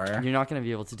parkour. You're not gonna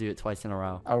be able to do it twice in a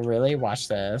row. Oh, really? Watch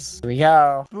this. Here we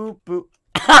go. Boop, boop.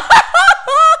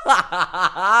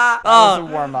 That was a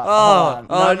warm-up.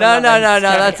 Hold on. No,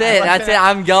 that's it. That's it.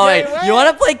 I'm going. Wait, You want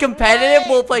to play competitive? wait.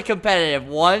 We'll play competitive.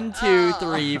 1, 2,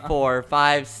 3, 4,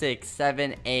 5, 6,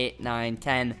 7, 8, 9,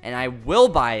 10. And I will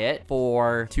buy it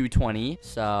for $220.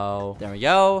 So there we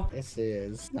go. This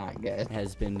is not good. It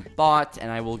has been bought.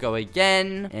 And I will go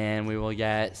again. And we will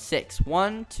get 6.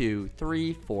 1, 2,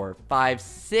 3, 4, 5,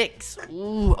 6.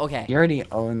 Ooh, okay. You already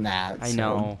own that. I so-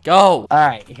 know. Go. All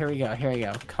right, here we go. Here we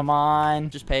go. Come on.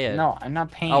 Just pay it. No, I'm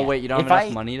not paying. Oh, it. wait. You don't have If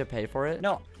enough money to pay for it?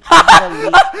 No,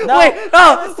 No, wait,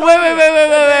 oh,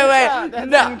 wait. That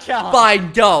No, doesn't count.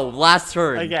 fine, go. Last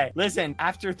turn. Okay, listen.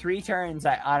 After 3 turns,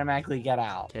 I automatically get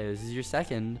out. Okay, this is your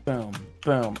second. Boom,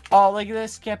 boom. Oh, look at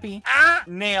this, Skeppy. Ah,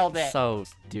 nailed it. So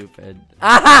stupid.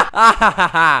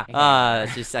 It's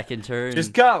your second turn.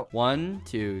 Just go. 1,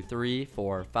 2, 3,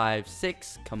 4, 5,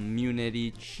 6.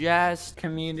 Community chest.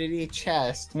 Community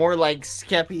chest. More like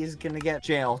Skeppy is gonna get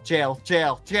jail.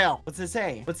 What's it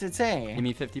say? Give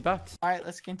me 50 bucks. All right,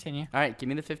 let's continue. All right, give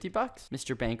me the 50 bucks,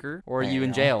 Mr. Banker. Or are There you you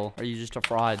in go. jail? Are you just a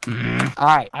fraud? All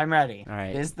right, I'm ready. All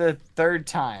right. This is the 3rd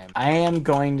time. I am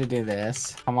going to do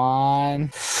this. Come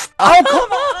on. Oh,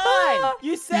 come on!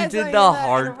 You said You did something the that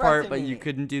hard part, interrupted but me. you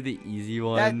couldn't do the easy That,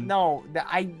 one. no,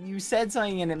 you said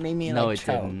something and it made me No, like it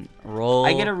choke. didn't. Roll.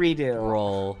 I get a redo.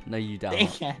 Roll. No, you don't. Dang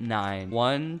it. 9.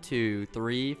 1, 2,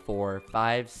 3, 4,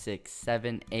 5, 6,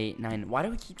 7, 8, 9. Why do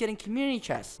we keep getting community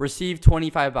chests? Receive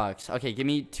 25 bucks. Okay, give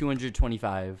me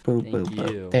 225. Boop, Thank boop, you.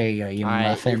 boop. There you go, you All right,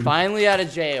 muffin. you're finally out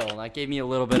of jail. That gave me a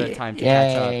little bit of time to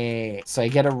catch up. Yay. So I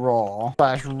get a roll.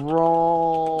 Slash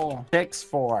roll. 6,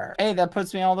 4. Hey, that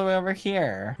puts me all the way over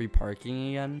here. Free parking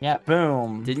again? Yeah,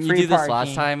 boom. Didn't you Free do this parking.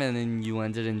 last time and then you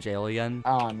landed in jail again?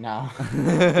 Oh, no.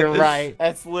 You're right.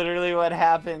 That's literally what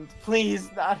happened. Please,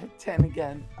 not a 10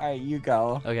 again. All right, you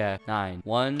go. Okay, 9.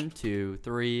 1, 2,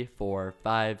 3, 4,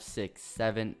 5, 6,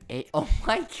 7, 8. Oh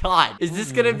my god. Is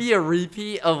this gonna be a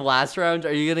repeat of last round?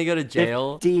 Are you gonna go to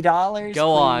jail? $50,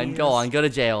 Go on, please. go on, go to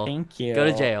jail. Thank you. Go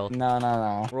to jail. No,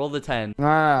 no, no. Roll the 10.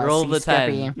 No, Roll see, the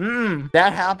 10. Skeppy.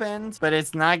 That happened, but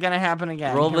it's not gonna happen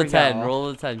again. Roll Here the we 10. go.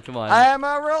 Roll the 10. Come on. I am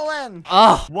a rolling.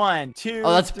 Oh, 1, 2.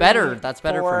 Oh, that's 3, better. That's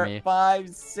better for 4, me. 5,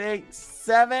 6,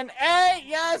 7, 8.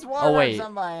 Yes, Oh, wait.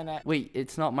 I'm buying it. wait,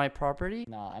 it's not my property?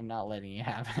 No, I'm not letting you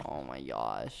have it. Oh my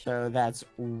gosh. So that's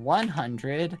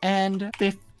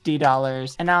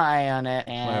 $150. And now I own it,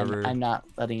 and Whatever. I'm not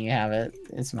letting you have it.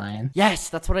 It's mine. Yes,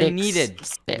 that's what I 6, needed.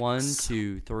 6. 1,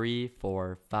 2, 3,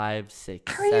 4, 5,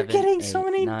 6, How are you 7, getting 8, so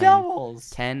many 9,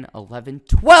 doubles? 10, 11,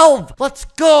 12. Let's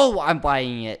go. I'm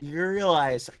buying it. You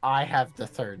realize I have the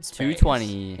 3rd space. 220.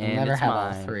 You And never it's have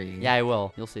mine. all 3. Yeah, I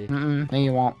will. You'll see. No,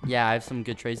 you won't. Yeah, I have some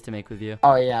good trades to make with you.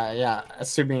 Oh, yeah.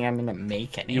 Assuming I'm gonna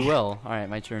make any. You will. All right,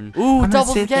 my turn. I'm Ooh, gonna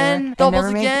doubles sit there again. and Doubles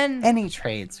never make again. Any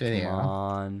trades with you. Come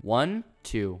on. 1,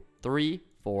 2, 3,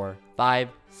 4, 5,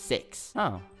 6.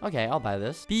 Oh, okay, I'll buy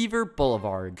this. Beaver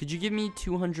Boulevard. Could you give me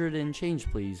 200 and change,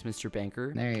 please, Mr.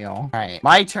 Banker? There you go. All right,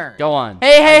 my turn. Go on.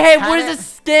 Hey, what kinda- is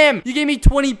this scam? You gave me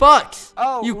 20 bucks.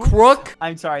 Oh, You oops. crook.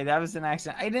 I'm sorry, that was an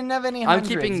accident. I didn't have any I'm hundreds.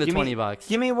 keeping the Give me- 20 bucks.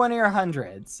 Give me one of your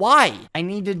hundreds. Why? I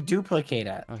need to duplicate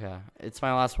it. Okay, it's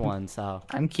my last one, so.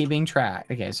 I'm keeping track.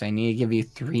 Okay, so I need to give you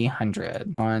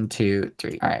 300. 1, 2,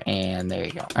 3. All right, and there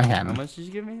you go. Okay. How much did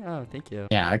you give me? Oh, thank you.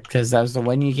 Yeah, because that was the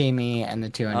one you gave me and the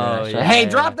 200 Oh, extra. yeah, Hey, yeah.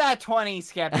 drop that 20,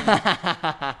 Skeppy.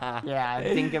 Yeah, I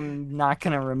think I'm not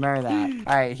gonna remember that.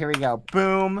 All right, here we go.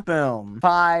 Boom, boom.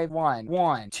 5, 1,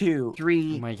 1, 2,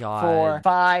 3, Oh my god. 4,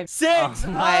 5, 6.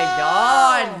 Oh my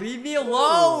god, leave me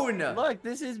alone. Look,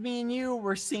 this is me and you.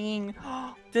 We're singing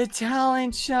the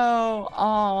talent show.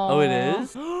 Oh, it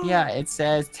is? Yeah, it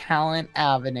says Talent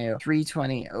Avenue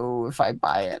 320. Oh, if I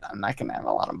buy it, I'm not gonna have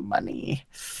a lot of money.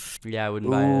 Yeah, I wouldn't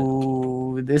buy it.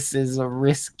 Ooh, this is a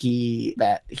risky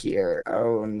bet here.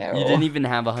 Oh no. You didn't even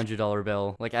have a $100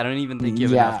 bill. Like, I don't even think you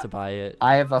have Yeah. enough to buy it.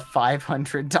 I have a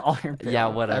 $500 bill. Yeah,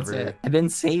 That's whatever. it. I've been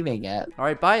saving it. All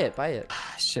right, buy it, buy it.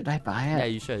 Should I buy it? Yeah,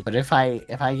 you should. But if I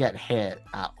get hit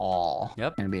at all,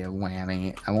 Yep. it's gonna be a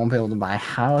whammy. I won't be able to buy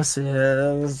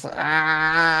houses.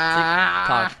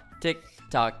 Ah. Tick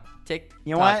tock, tick.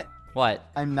 You know tock. what? What?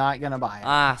 I'm not gonna buy it.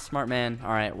 Ah, smart man.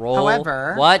 All right, roll.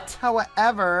 However- What?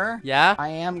 However, Yeah? I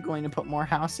am going to put more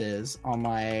houses on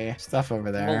my stuff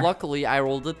over there. Well, luckily, I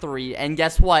rolled a 3, and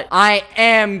guess what? I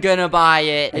am gonna buy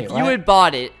it. Wait, If you what? had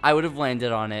bought it, I would have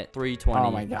landed on it. 320. Oh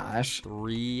my gosh.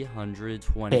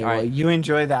 320. Okay, All well, right. you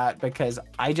enjoy that because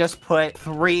I just put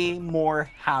 3 more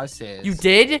houses. You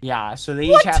did? Yeah, so they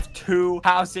What? each have 2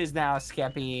 houses now,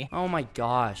 Skeppy. Oh my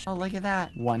gosh. Oh, look at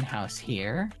that. 1 house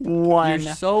here. 1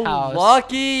 You're so house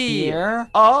lucky. here.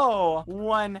 Oh,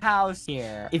 1 house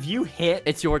here. If you hit,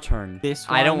 It's your turn. This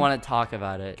I don't one- want to talk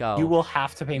about it. Go. you will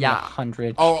have to pay me Yeah.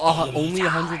 $100. Only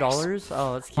 $100?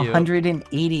 Oh, that's cute.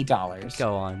 $180.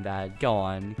 Go on, Dad. Go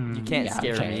on. You can't Yeah,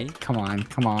 scare okay. me. Come on,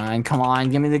 come on, come on.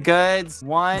 Give me the goods.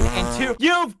 1 and 2.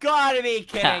 You've got to be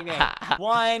kidding me.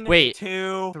 1, Wait.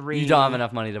 2, 3. You don't have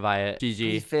enough money to buy it.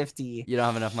 GG. 350. You don't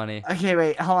have enough money. Okay,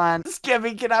 wait, hold on.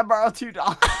 Skeppy, can I borrow $2?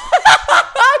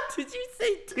 Did you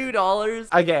say $2?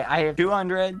 Okay, I have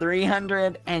 200,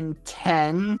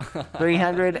 310,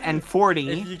 340.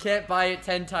 If you can't buy it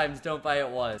 10 times, don't buy it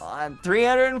once.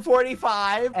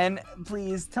 345. And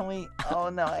please tell me. Oh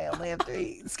no, I only have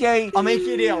 3. Scary. I'll make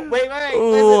you a deal. Wait.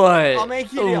 Listen. What? I'll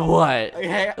make you a deal. What?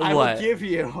 Okay, I will give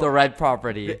you the red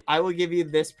property. I will give you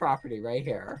this property right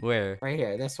here. Where? Right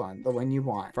here, this one, the one you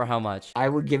want. For how much? I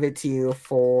will give it to you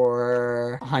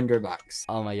for $100.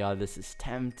 Oh my god, this is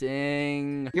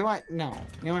tempting. You know what? No.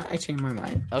 You know what? I changed my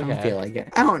mind. Okay. I don't feel like it.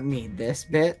 I don't need this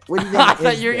bit. What do you I think?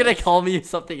 thought you were gonna call me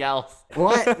something else.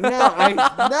 What? No,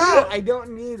 I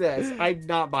don't need this. I'm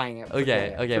not buying it.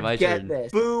 Okay, my turn. Forget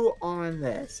this. Boo on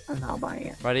this. I'm not buying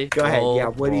it. Ready? Go ahead. Yeah,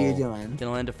 what are you doing?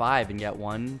 Gonna land a 5 and get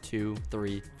 1, 2,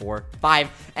 3, 4,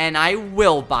 5. And I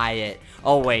will buy it.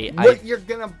 Oh, wait. What? You're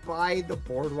gonna buy the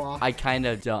boardwalk? I kind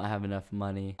of don't have enough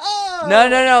money. Oh!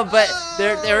 No, but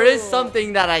there is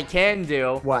something that I can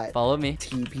do. What? Follow me.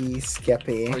 TP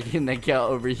Skeppy. We're gonna go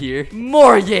over here.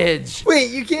 Mortgage!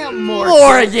 Wait, you can't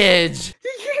mortgage!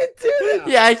 You can't do that!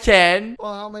 Yeah, I can.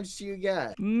 Well, how much do you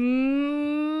get?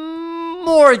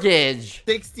 Mortgage.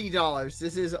 $60.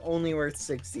 This is only worth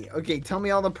 60. Okay, tell me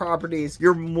all the properties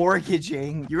you're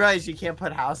mortgaging. You realize you can't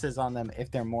put houses on them if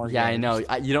they're mortgaged. Yeah, I know.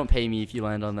 You don't pay me if you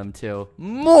land on them too.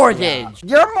 Mortgage.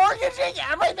 Yeah. You're mortgaging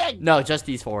everything. No, just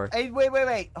these 4. Hey,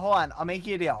 wait. Hold on. I'll make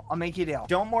you a deal.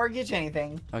 Don't mortgage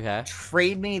anything. Okay.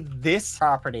 Trade me this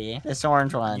property, this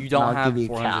orange one. You don't have give you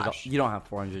 $400. cash. You don't have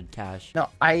 400 cash. No,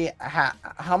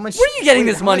 how much? Where are you getting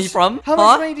this money from? How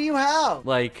much money do you have?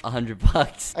 Like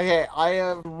 $100. Okay, I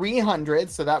have 300,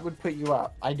 so that would put you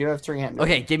up. I do have 300.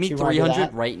 Okay, give me Do you wanna do 300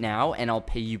 that? right now, and I'll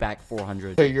pay you back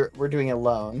 400. So we're doing a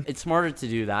loan. It's smarter to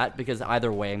do that because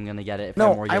either way, I'm gonna get it if I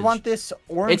No, mortgage. I want this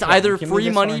orange. It's either one. Give me free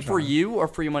this money orange for one. you or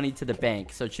free money to the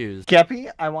bank. So choose.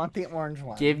 Skeppy, I want the orange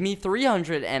one. Give me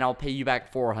 300, and I'll pay you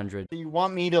back 400. You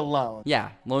want me to loan?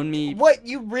 Yeah, loan me. What?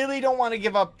 You really don't want to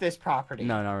give up this property?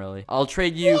 No, not really. I'll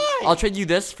trade you. Why? I'll trade you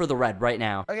this for the red right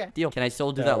now. Okay. Deal. Can I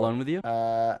still do that loan with you?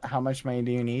 How much money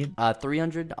do you need?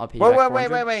 300. I'll pay you back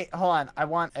 400. Wait. Hold on. I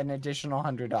want an additional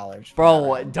 $100.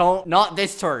 Bro, don't. Not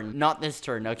this turn. Not this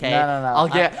turn. Okay. No. I'll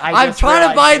get. I I'm just trying to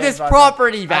realized buy you this had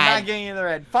property I'm back. not giving you the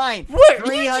red. Fine. What?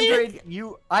 300.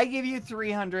 I give you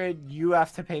 300. You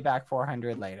have to pay back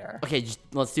 400 later. Okay, just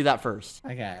let's do that first.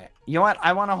 Okay. You know what?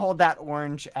 I want to hold that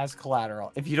orange as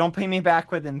collateral. If you don't pay me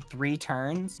back within 3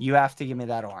 turns, you have to give me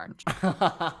that orange.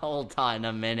 Hold on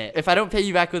a minute. If I don't pay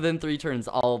you back within 3 turns,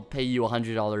 I'll pay you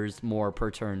 $100 more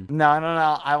per turn. No.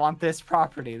 I want this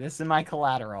property. This is my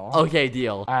collateral. Okay,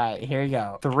 deal. All right, here you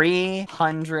go.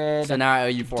 $300. So now I owe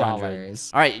you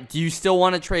 $400. All right, do you still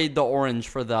want to trade the orange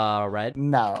for the red?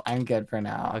 No, I'm good for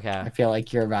now. Okay. I feel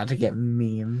like you're about to get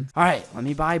memed. All right, let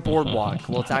me buy Boardwalk.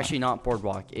 Well, it's actually not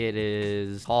Boardwalk. It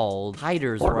is called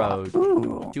Hyder's Road.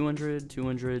 Ooh.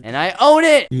 200, and I own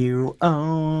it. You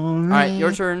own me. All right,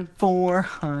 your turn.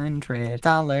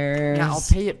 $400. Yeah, I'll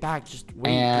pay it back. Just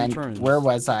wait And 3 turns. where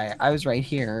was I? I was right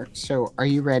here. So, are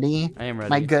you ready? I am ready.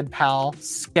 My good pal,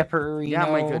 Skipper. Yeah,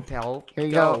 my good pal. Here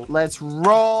you go. Let's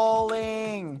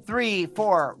rolling. 3,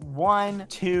 4. 1,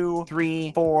 2,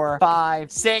 3, 4,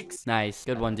 5, 6. Nice.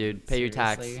 Good one, dude. Pay your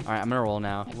tax. Seriously? All right, I'm gonna roll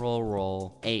now.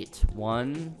 Roll. 8.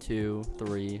 1, 2,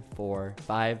 3, 4,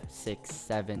 5, 6,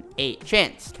 7, 8.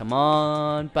 Chance. Come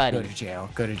on, buddy. Go to jail.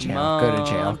 Go to Come jail. on, Go to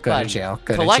jail. Go buddy. to jail.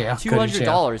 Go to Collect jail. Go to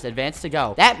jail. $200. Advance to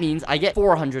go. That means I get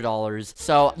 $400.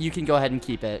 So you can go ahead and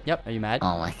keep it. Yep. Are you mad?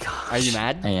 Oh my gosh. Are you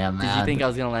mad? I am mad. Did you think I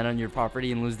was gonna land on your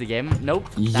property and lose the game? Nope.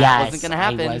 That Yes, wasn't gonna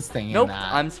happen. I was thinking nope.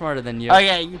 that. I'm smarter than you.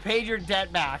 Okay, you paid your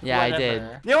debt back. Yeah, I whatever. did.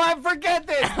 You know what? Forget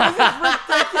this. This is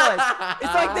ridiculous.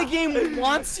 It's like the game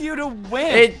wants you to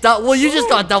win. Well, you just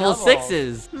got double double.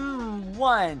 sixes.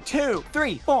 1, 2,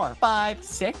 3, 4, 5,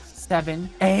 6, 7,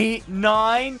 8,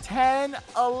 9, 10,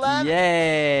 11.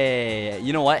 Yay.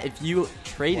 You know what? If you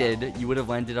traded, you would have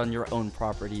landed on your own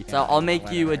property. So I'll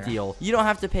make you a deal. You don't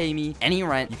have to pay me any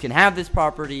rent. You can have this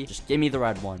property. Just give me the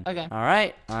red one. Okay. All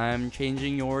right. I'm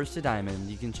changing yours to diamond.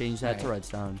 You can change that to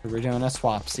redstone. We're doing a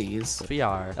swapsies. We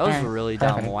are. That was Alright, really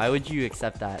dumb. perfect. Why would you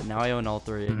accept that? Now I own all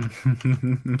 3.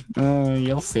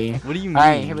 You'll see. What do you mean? All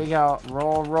right, here we go.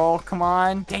 Roll. Come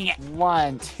on. Dang it.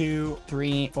 1, 2,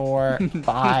 3, 4,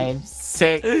 5,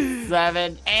 6,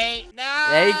 7, 8. No.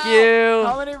 Thank you.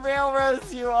 How many railroads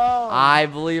do you own? I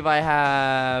believe I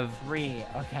have 3.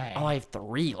 Okay. Oh, I have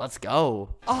 3. Let's go.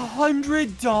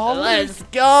 $100. Let's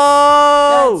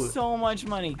go. That's so much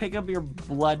money. Pick up your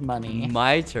blood money.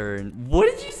 My turn. What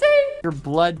did you say? Your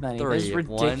blood money. That's 3.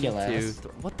 ridiculous. 1, 2,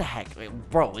 3. What the heck? Wait,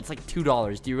 bro, it's like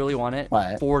 $2. Do you really want it?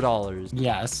 What? $4.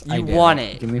 Yes, You I do. want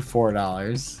it. Give me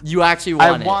 $4. You actually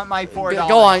want it. I want my $4.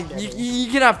 Go on. You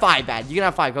can have 5, man. You can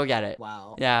have 5. Go get it.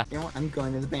 Wow. Yeah. You know what? I'm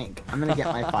going to the bank. I'm gonna get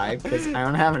my 5 because I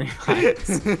don't have any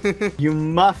 5s. You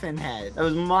muffin head. That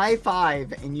was my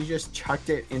 5, and you just chucked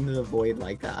it into the void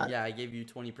like that. Yeah, I gave you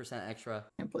 20% extra.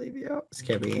 Can't believe you,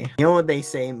 Skippy. You know what they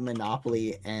say?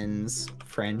 Monopoly ends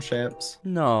friendships.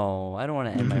 No, I don't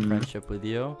want to end my friendship with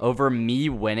you. Over me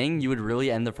winning, you would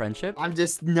really end the friendship? I'm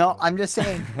just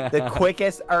saying the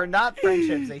quickest, or not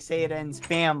friendships, they say it ends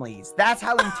families. That's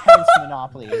how intense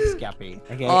Monopoly is, Skeppy.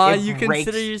 Okay, You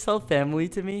consider yourself family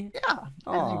to me? Yeah,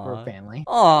 I think we're family.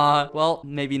 Aw, well,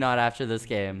 maybe not after this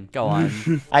game. Go on.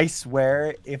 I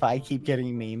swear, if I keep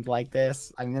getting memed like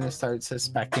this, I'm gonna start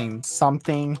suspecting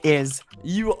something is...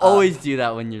 You always do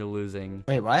that when you're losing.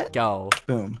 Wait, what? Go.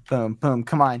 Boom, boom, boom.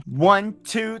 Come on. 1,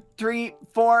 2, 3,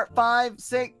 4, 5,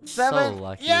 6, 7. So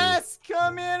lucky. Yes,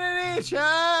 community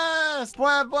chest.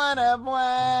 Blah, blah, blah,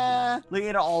 blah. Look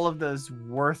at all of those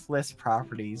worthless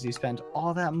properties you spent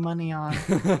all that money on.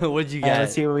 What'd you get?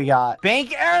 Let's see what we got.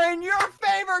 Bank error in your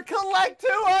favor. Collect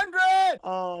 200.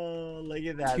 Oh, look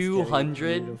at that.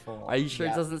 200? Are you sure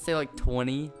Yeah. it doesn't say like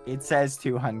 20? It says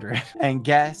 200. And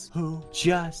guess who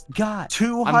just got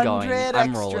 200 I'm going. I'm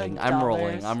extra rolling. dollars? I'm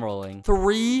rolling. I'm rolling.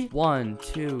 3. 1,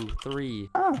 2, 3.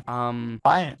 Oh,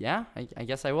 buy it. Yeah, I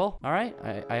guess I will. All right,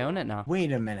 I own it now.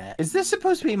 Wait a minute. Is this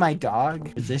supposed to be my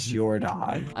dog? Is this your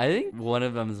dog? I think one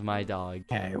of them is my dog.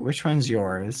 Okay, which one's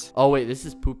yours? Oh wait, this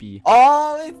is Poopy.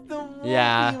 Oh, it's the Woolly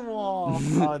Yeah. Wolf.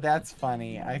 Oh, that's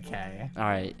funny. Okay. All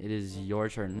right, it is your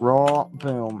turn. Roll.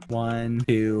 Boom. 1,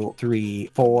 2, 3,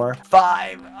 4,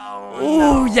 5. Oh,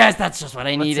 Oh no. yes, that's just what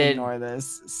I Let's needed. ignore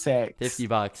this. 6. 50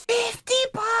 bucks. 50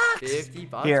 bucks. 50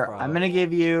 bucks, Here, bro. I'm gonna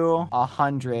give you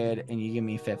 100, and you give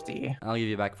me 50. I'll give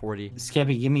you back 40.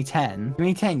 Skippy, give me 10. Give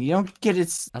me 10. You don't get it.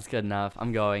 That's good enough.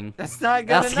 I'm going. That's not good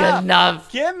That's enough. good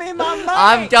enough. Give me my money.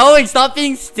 I'm going. Stop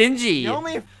being stingy. You owe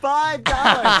me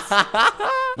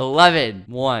 $5. 11.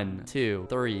 1, 2,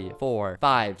 3, 4,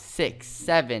 5, 6,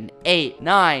 7, 8,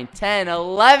 9, 10,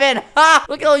 11. Ha!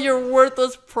 Look at all your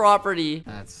worthless property.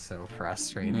 That's so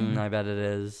frustrating. I bet it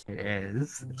is. It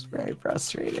is. It's very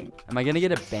frustrating. Am I gonna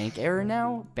get a bank error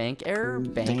now? Bank error?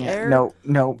 Bank Dang it. error?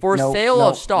 No. For no, sale no,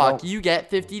 of stock, no. you get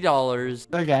 $50.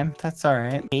 Okay, that's all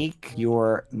right. Take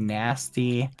your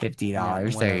nasty $50. Yeah,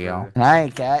 there you go. whatever. And I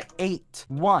got 8.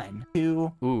 1,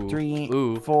 2, Ooh. 3,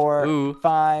 Ooh. 4, Ooh.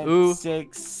 5, Ooh.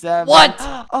 6, 7. What?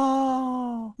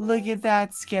 Oh, look at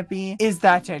that, Skippy. Is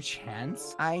that a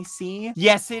chance? I see.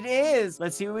 Yes, it is.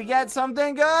 Let's see if we get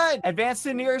something good. Advance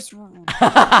to nearest. Read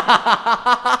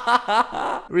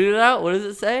it out. What does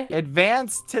it say?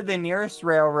 Advance to the nearest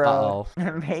railroad Uh-oh.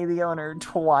 and pay the owner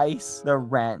twice the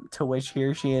rent to which he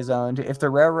or she is owned. If the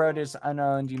railroad is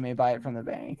unowned, you may buy it from the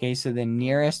bank. Okay, so the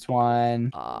nearest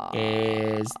one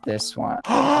is this one.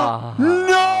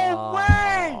 No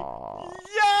way!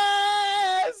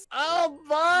 Yes! I'll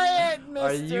buy it, Mr.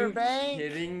 Are you Bank.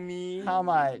 kidding me? How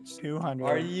much? 200.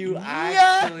 Are you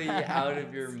Yes! actually out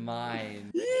of your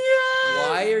mind? Yes!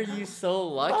 Why are you so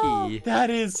lucky? Oh, that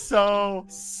is so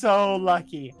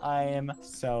lucky. I am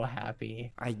so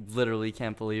happy. I literally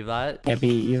can't believe that. Skippy,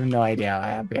 you have no idea how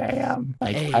happy I am.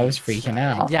 Like, I was freaking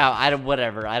out. Yeah,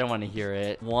 whatever. I don't want to hear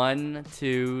it. 1,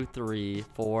 2, 3,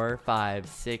 4, 5,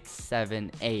 6,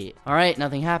 7, 8. All right,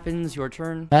 nothing happens. Your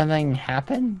turn. Nothing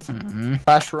happened.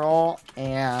 Flash roll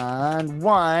and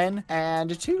 1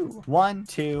 and 2. 1,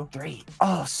 2, 3.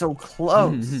 Oh, so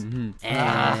close.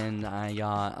 And I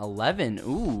got 11.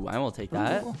 Ooh, I will take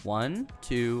that. Ooh. 1,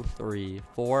 2, 3,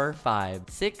 4, 5,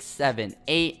 6, 7,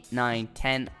 8, 9,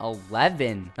 10,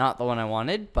 11. Not the one I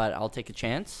wanted, but I'll take a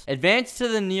chance. Advance to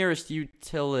the nearest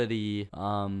utility.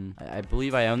 I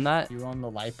believe I own that. You own the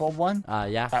light bulb one?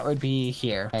 Yeah. That would be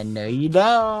here. And no, you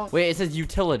don't. Wait, it says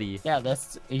utility. Yeah,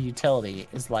 that's a utility.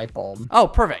 Is light bulb. Oh,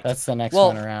 perfect. That's the next Well,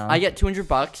 one around. I get 200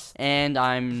 bucks, and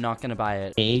I'm not gonna buy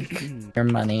it. Take your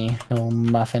money, little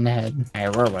muffin head. All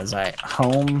right, where was I?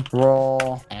 Home,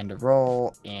 roll, and a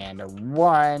roll, and a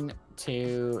 1,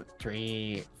 2,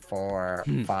 3, 4,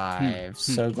 5.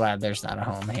 So glad there's not a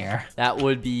home here. That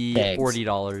would be Pigs.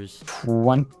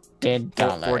 $40.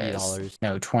 $40.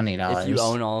 No, $20. If you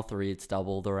own all three, it's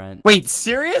double the rent. Wait,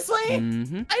 seriously?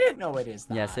 Mm-hmm. I didn't know it is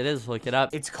that. Yes, it is. Look it up.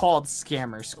 It's called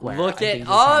Scammer Square. Look I it think you're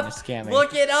trying up. to scam me.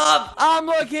 Look it up. I'm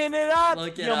looking it up.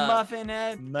 Look it you up. muffin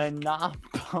head.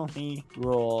 Monopoly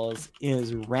rules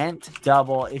is rent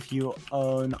double if you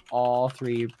own all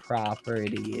three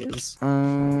properties.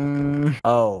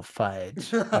 Oh,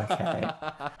 fudge. Okay.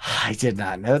 I did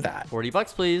not know that.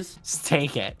 $40, please. Just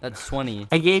take it. That's 20.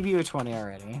 I gave you a 20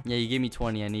 already. Yeah, you gave me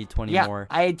 20. I need 20 Yeah, more.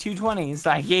 I had two 20s,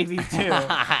 so I gave you two.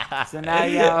 So now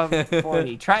you have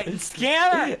 40. Try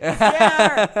scammer!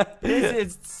 Scammer! This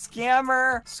is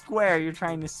Scammer Square. You're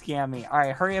trying to scam me. All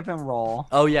right, hurry up and roll.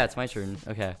 Oh, yeah, it's my turn.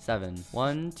 Okay, 7.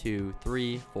 1, 2,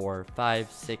 3, 4,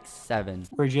 5, 6, 7.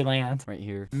 Where'd you land? Right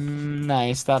here.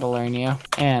 Nice, that'll learn you.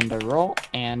 And a roll,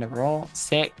 and a roll.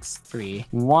 6, 3.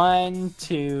 1,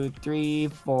 2, 3,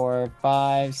 4,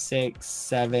 5, 6,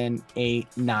 7, 8,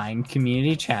 9.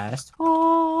 Community chest.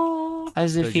 Oh, how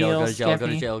does it feel? Go to jail, go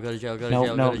to Skeppy? jail, go to jail, go to No,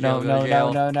 jail, no, go to no, jail, go to no,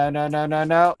 jail. no, no, no, no, no,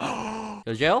 no.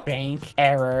 Go to jail? Bank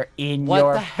error in What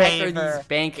your the heck are favor. these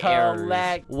bank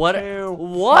Collect errors? What?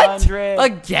 $200.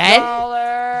 Again?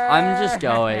 I'm just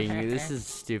going. This is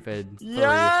stupid. 3.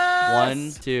 Yes!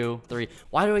 1, 2, 3.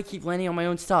 Why do I keep landing on my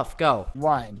own stuff? Go.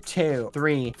 1, 2,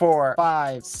 3, 4,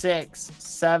 5, 6,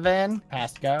 7.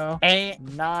 Pass go. 8,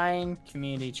 9.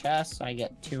 Community chest. So I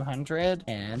get 200.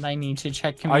 And I need to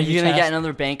check Are community you gonna chest. get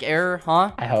another bank error,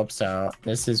 huh? I hope so.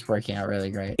 This is working out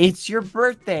really great. It's your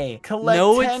birthday. Collect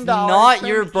No, $10 it's not from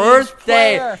your each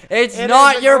birthday. player. It's It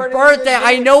not is your according to the birthday.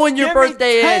 I game. know when your Give me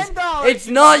birthday is. $10. It's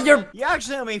not your. You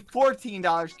actually owe me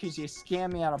 $14 because you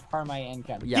scammed me out of part of my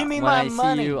income. Yeah, Give me when my I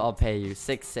money. see you, I'll pay you.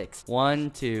 6, 6.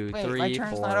 1, 2, Wait, my 3,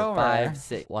 turn's 4, not over. 5,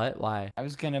 6. What? Why? I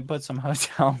was gonna put some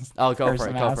hotels. Oh, go or for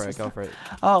it. some Go for it. houses. Go for it.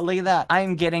 Oh, look at that.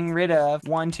 I'm getting rid of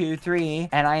 1, 2, 3,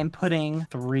 and I am putting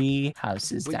 3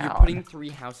 houses Wait, down. you're putting 3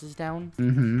 houses down?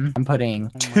 I'm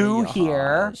putting Oh 2 my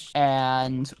here gosh.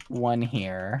 and 1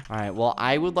 here. All right. Well,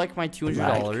 I would like my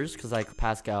 $200 because I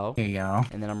pass go. Here you go.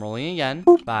 And then I'm rolling again.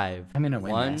 5. I'm gonna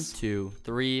win 1, this. 2,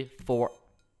 3, 4.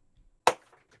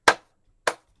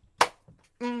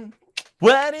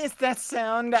 What is that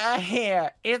sound I hear?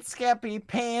 It's Skeppy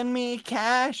paying me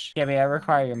cash. Skeppy, I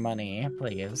require your money,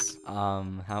 please. How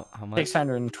much?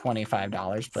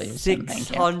 $625, please. and thank you.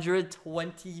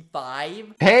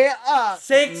 625? Pay up.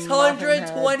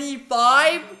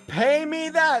 625? Pay me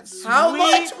that sweet, How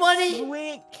much money?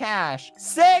 Sweet cash.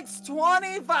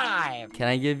 625. Can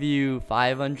I give you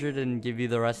 500 and give you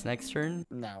the rest next turn?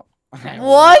 No.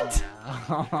 What?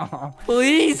 No.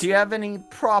 Please? Do you have any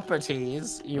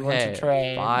properties you want to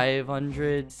trade?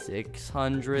 500,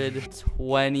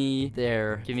 620.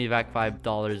 There. Give me back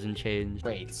 $5 and change.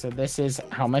 Wait, so this is,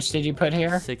 how much did you put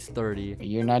here? 630.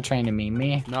 You're not trying to meme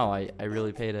me? No, I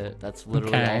really paid it. That's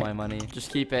literally Okay. all my money.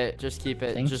 Just keep it. Just keep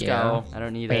it. Thank just you. go. I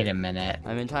don't need Wait it. a minute.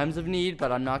 I'm in times of need,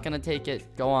 but I'm not gonna take it.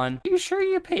 Go on. You sure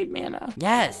you paid me enough?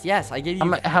 Yes, yes. I gave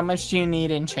you How much do you need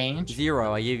in change?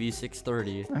 0. I gave you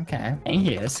 630. Okay. Thank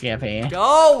you, Skeppy.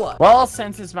 Go! Well,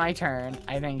 since it's my turn,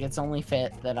 I think it's only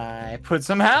fit that I put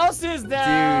some houses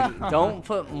down. Dude, don't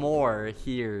put more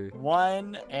here.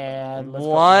 1 and let's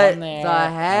What put 1 there, the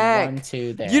and heck? 1,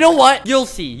 2 there. You know what? You'll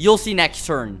see. You'll see next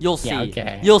turn. You'll see. Yeah,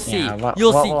 okay. You'll see. Yeah,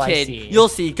 You'll what see, will I kid. see? You'll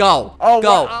see. Go. Oh, Go.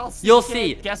 well, I'll see, You'll kid.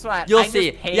 see. Guess what? You'll I just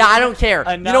see. paid Yeah, I don't care.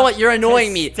 You know what? You're enough annoying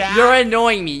to me. stack You're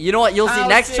annoying me. You know what? You'll see.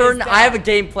 Next houses turn, down. I have a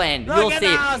game plan. Look You'll at see.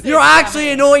 the houses You're actually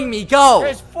coming. annoying me. Go.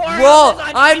 There's 4 Roll. houses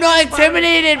on I'm each not side.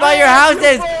 intimidated by I your hope you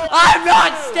houses. roll I'm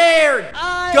not too. scared.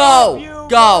 I Go. hope you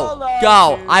Go. roll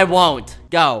Go. too. I won't.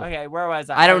 Go. Okay, where was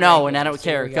I? I don't know, Okay, and I don't so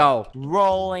here care. we Go.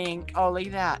 Rolling. Oh, look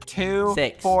at that. 2,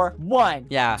 6. 4, 1.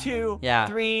 Yeah. 2, Yeah.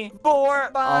 3, 4,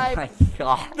 5. Oh my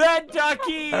god. The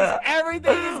duckies!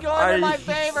 Everything is going Are in my you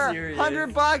favor. serious?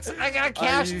 $100. I got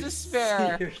cash you to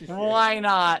spare. serious? Why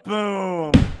not?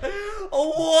 Boom.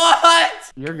 What?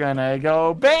 You're gonna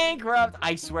go bankrupt.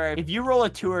 I swear. If you roll a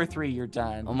 2 or 3, you're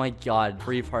done. Oh my god.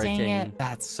 Free Dang parking. it.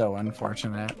 That's so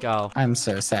unfortunate. Go. I'm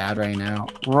so sad right now.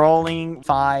 Rolling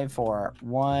 5, 4.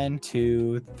 1,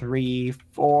 2, 3,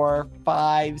 4,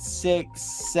 5, 6,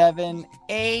 7,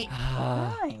 8,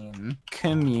 9.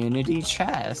 Community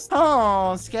chest.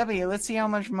 Oh, Skeppy, let's see how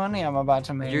much money I'm about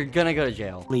to make. You're gonna go to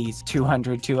jail. Please,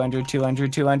 200, 200,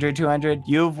 200, 200, 200.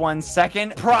 You've won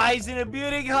second prize in a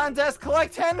beauty contest.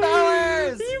 Collect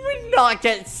 $10. You would not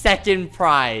get second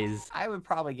prize. I would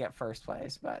probably get first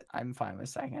place, but I'm fine with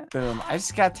second. Boom. I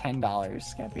just got $10,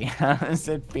 Skeppy. How does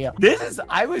it feel?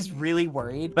 I was really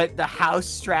worried, but the house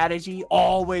strategy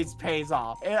always pays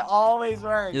off. It always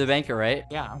works. You're the banker, right?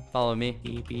 Yeah. Follow me.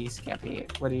 BP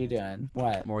Skeppy. What are you doing? doing?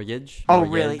 What? Mortgage. Oh,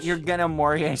 Mortgage. really? You're gonna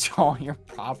mortgage all your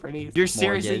properties? You're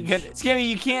seriously gonna... Skeppy,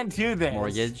 you can't do this.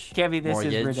 Mortgage. Skeppy, this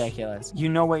is ridiculous. You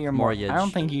know what your mortgage. I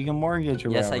don't think you can mortgage or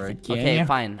yes, whatever. I can. Okay,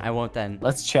 fine. I won't then.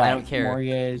 Let's check. I don't care.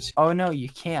 Mortgage. Oh, no, you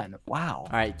can. Wow. All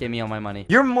right, give me all my money.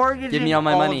 You're mortgaging Give me all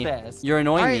my money. This. You're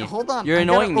annoying me. Hold on. You're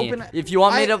annoying me. If you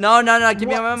want me to... No, give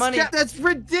me all my money. That's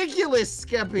ridiculous,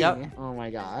 Skeppy. Yep. Oh my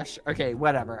gosh. Okay,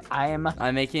 whatever. I'm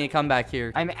making a comeback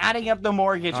here. I'm adding up the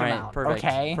mortgage all right, amount. Perfect.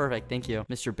 Okay. Perfect. Thank you,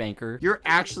 Mr. Banker. You're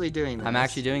actually doing this. I'm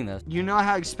actually doing this. You know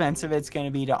how expensive it's going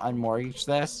to be to unmortgage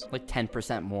this? Like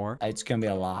 10% more. It's going to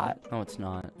be a lot. No, it's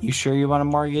not. You sure you want to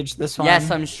mortgage this one? Yes,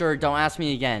 I'm sure. Don't ask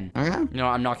me again. Okay. You know,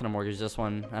 I'm not going to mortgage this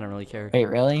one. I don't really care. Wait,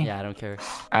 really? Yeah, I don't care.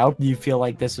 I hope you feel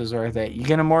like this was worth it. You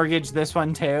going to mortgage this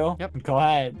one too? Yep. Go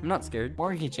ahead. I'm not scared.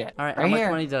 Mortgage it. All right, right how here.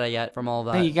 much money did I get from all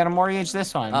that? No, you got to mortgage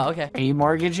this one. Oh, okay. Are you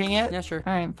mortgaging it? Yeah, sure.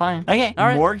 All right, fine. Okay, All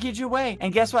right. mortgage away.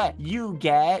 And guess what? You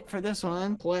get, for this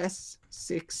one, Plus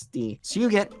 60. so you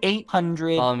get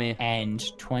 800 Follow me. and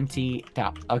 20.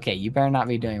 Okay, you better not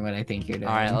be doing what I think you're doing.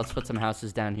 All right, let's put some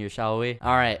houses down here, shall we?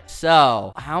 All right,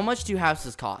 so how much do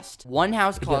houses cost? One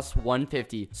house costs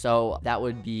 150, so that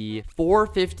would be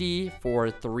 450 for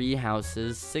 3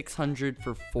 houses, 600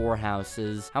 for 4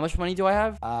 houses. How much money do I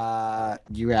have?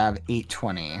 You have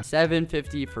 820.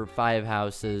 750 for 5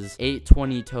 houses,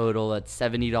 820 total. That's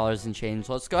 $70 and change.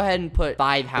 Let's go ahead and put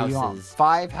 5 So you want houses.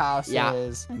 5 houses Yeah.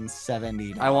 and $70.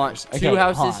 I want 2 Okay,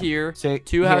 houses hold on. here, So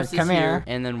 2 houses come here,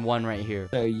 and then 1 right here.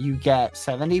 So you get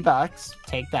 $70.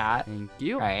 Take that. Thank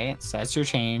you. Right, so that's your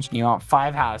change. You want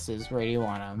 5 houses. Where do you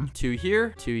want them? 2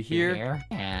 here, 2 here.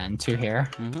 And 2 here.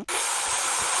 Mhm.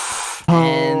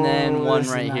 And then Oh, 1 this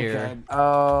is right not here. good.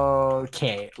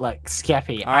 Okay, look,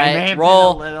 Skeppy. All right, I may have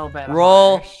roll, been a little bit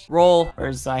Roll, harsh. roll.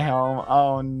 Where's my home?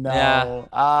 Oh no.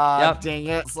 Yeah. Yep. Dang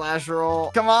it. Slash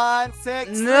roll. Come on.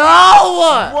 6.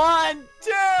 No! 1,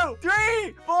 2,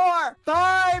 3, 4,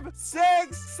 5,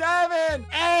 6, 7,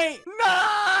 8,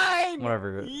 9.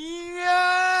 Whatever.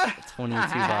 Yeah.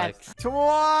 22 bucks.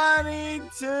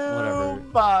 22 Whatever.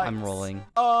 bucks. I'm rolling.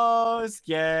 Oh,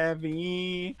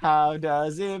 Skeppy, how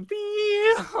does it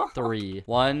feel? 3.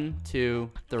 1, 2,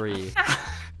 3.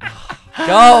 Go!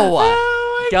 Oh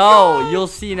my Go! God. You'll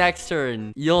see next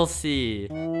turn. You'll see.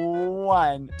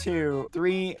 1, 2,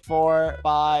 3, 4,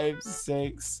 5,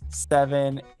 6,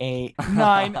 7, 8,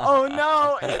 9. Oh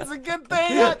no! It's a good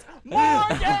thing it's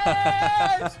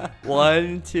mortgage!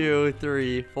 1, 2,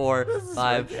 3, 4, This is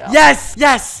 5. ridiculous. Yes!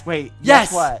 Yes! Wait, Yes!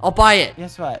 guess what? I'll buy it.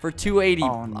 Guess what? For 280.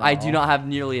 Oh, no. I do not have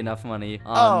nearly enough money.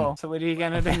 Oh, so what are you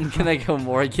gonna I'm do? gonna go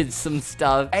mortgage some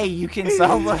stuff. Hey, you can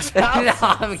sell those No, houses.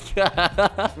 I'm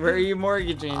good. Where are you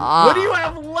mortgaging? Ah. What do you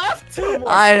have left to mortgage?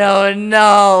 I don't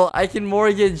know. I can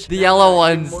mortgage the yellow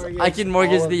ones. I can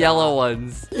mortgage all the of yellow that.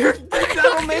 ones.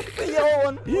 That'll make the yellow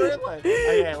one worthless.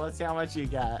 Okay, let's see how much you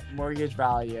got. Mortgage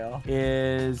value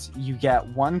is you get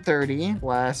 130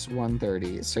 plus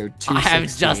 130, so 260. I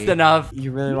have just enough.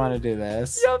 You really want to do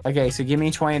this? Yep. Okay, so give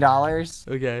me $20.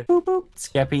 Okay. Boop, boop.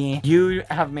 Skeppy, you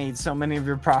have made so many of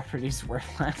your properties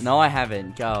worthless. No, I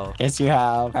haven't. Go. Yes, you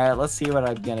have. All right, let's see what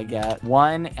I'm gonna get.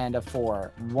 1 and a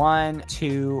 4. 1,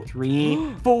 2,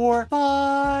 3, 4,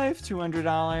 5. $200.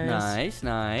 Nice,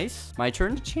 nice. My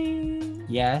turn. Ching.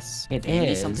 Yes, it Give me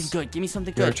is. something good. Give me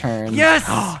something Your good. turn. Yes!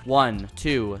 1,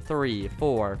 2, 3,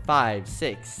 4, 5,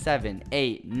 6, 7,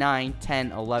 8, 9,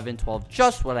 10, 11, 12.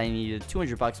 Just what I needed.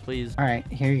 200 bucks, please. All right,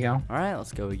 here you go. All right,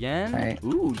 let's go again. All right.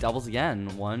 Ooh, doubles again.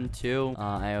 1, 2.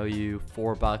 I owe you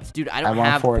 $4. Dude, I I don't want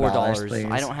have $4, please.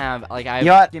 I don't have like I. You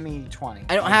know what? Give me 20.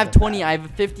 I don't have 20. I have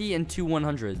 50 and 2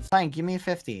 100s. Fine, give me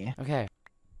 50. Okay.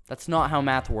 That's not how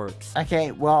math works.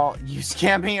 Okay, well, you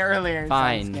scammed me earlier. So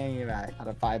I'm Fine. scamming you back out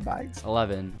of $5.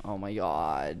 11. Oh my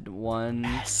god. 1,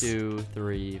 Yes. 2,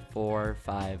 3, 4,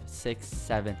 5, 6,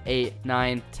 7, 8,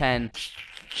 9, 10.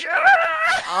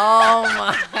 Oh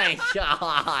my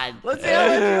god. Let's see how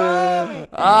much you owe me.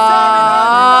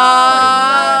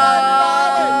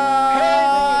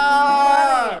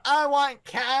 I want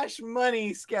cash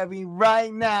money, Skeppy,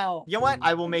 right now. You know what?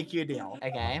 I will make you a deal.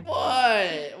 Okay.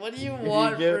 What? What do you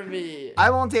want give- from me? I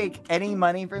won't take any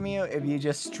money from you if you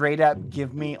just straight up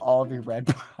give me all of your red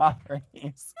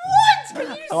properties. What? Are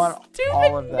you I want stupid?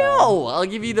 all of them. No, I'll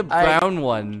give you the brown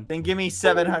one. Then give me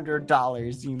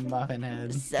 $700, you muffin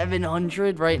head.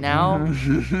 700 right now?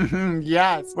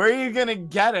 Yes. Where are you gonna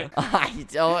get it? I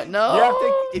don't know. You have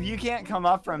to, if you can't come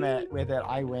up from it with it,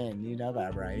 I win. You know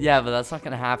that, right? Yeah, but that's not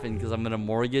gonna happen because I'm gonna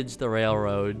mortgage the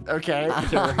railroad. Okay.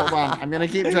 Hold on. I'm gonna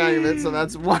keep track of it. So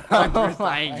that's 100. Oh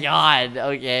my god.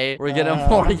 Okay, we're gonna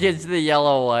mortgage the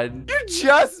yellow one. You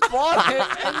just bought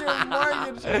it and you're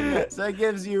mortgaging it. So that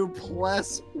gives you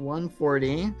plus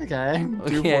 140. Okay.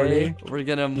 Okay, we're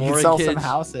gonna You can sell some mortgage.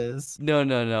 houses. No,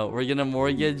 no, no. We're gonna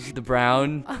mortgage the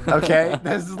brown. Okay,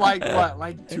 this is like what?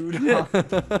 Like $2.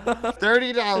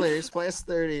 $30 plus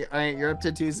 30. All right, you're up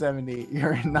to 270.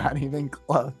 You're not even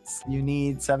close. You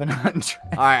need 700.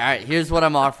 All right. Here's what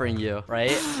I'm offering you,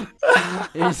 right?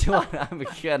 Here's what I'm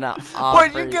gonna offer.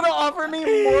 What, you're gonna offer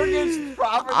me mortgage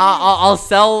property? I'll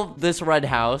sell this red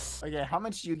house. Okay, how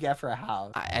much do you get for a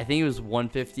house? I think it was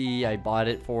 150. I bought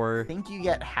it for. I think you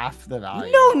get half the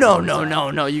value.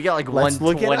 No. You get like Let's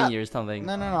look it up. 120 or something.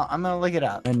 No. I'm gonna look it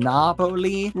up.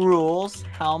 Monopoly rules.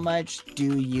 How much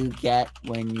do you get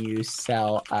when you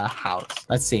sell a house?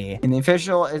 Let's see. In the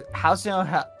official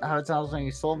hotels, when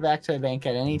you sold back to a bank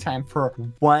at any time for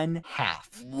 1/2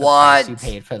 the What? price you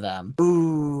paid for them.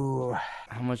 Ooh.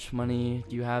 How much money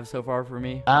do you have so far for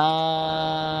me?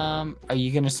 Are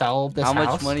you gonna sell this How house?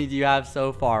 much money do you have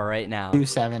so far right now?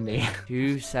 270.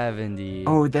 270.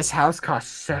 Oh, this house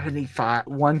costs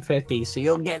 150, so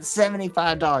you'll get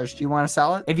 $75. Do you want to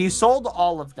sell it? If you sold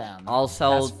all of them, I'll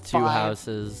sell that's 2 5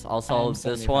 houses. I'll sell times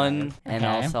this 75. one and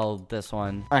I'll Okay. sell this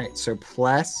one. All right, so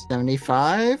plus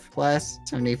 75, plus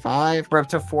 75. we're up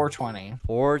to 420.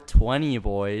 420,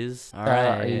 boys. All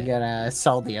Are you right. gonna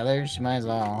sell the others? You might as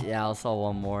well. Yeah, I'll sell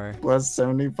one more. Plus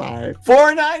 75.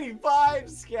 495,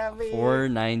 Skeppy.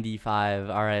 495.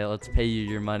 All right, let's pay you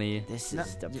your money. This No,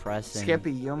 is depressing.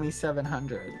 Skeppy, you owe me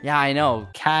 700. Yeah, I know.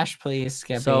 Cash, please,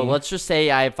 Skeppy. So let's just say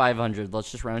I have 500.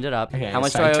 Let's just round it up. Okay, How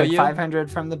much so do I owe took you? 500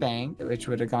 from the bank, which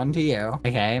would have gone to you.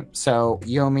 Okay, so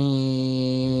you owe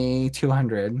me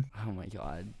 200. Oh my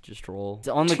god, just roll. It's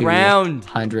on the 200.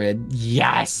 ground.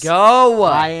 Yes. Go.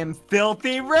 I am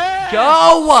filthy rich.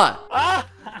 Go. Ah!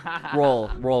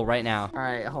 Roll right now. All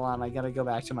right, hold on. I gotta go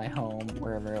back to my home,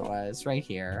 wherever it was, right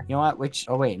here. You know what?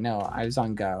 Oh wait, no, I was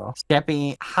on go.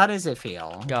 Skeppy, how does it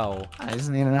feel? Go. I just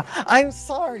need to know. I'm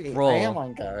sorry. Roll. I am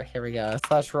on go. Here we go.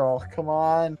 Slash roll. Come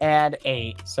on. Add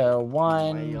 8. So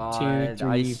 1, God, 2,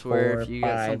 I 3, swear 4, if you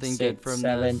get 5, something 6, good from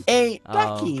 7, this. 8 Oh.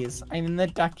 duckies. I'm in the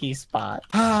ducky spot.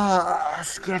 Ah,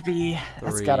 Skeppy.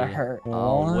 That's gotta 3. hurt.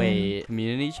 Oh 1. wait,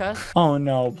 community chest? Oh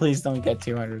no, please don't get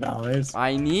 $200.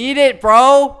 I need it,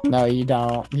 bro. No, you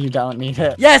don't. You don't need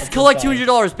it. Yes, That's collect okay.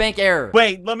 $200. Bank error.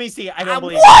 Wait, let me see. I don't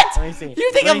believe what? it. Let me see.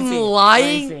 You think Let I'm me see.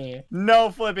 lying? Let me see.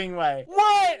 No flipping way.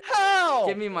 What? How?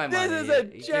 Give me my money. This is a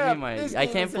Give me joke. my. This I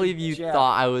game can't is a believe you joke.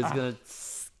 thought I was gonna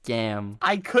scam.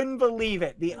 I couldn't believe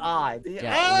it. The odds. The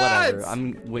Yeah, whatever. odds!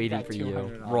 I'm waiting got for you.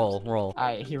 $200. Roll. All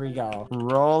right, here we go.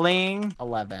 Rolling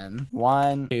 11.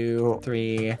 1, 2,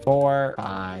 3, 4,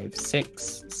 5,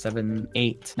 6, 7,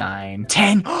 8, 9,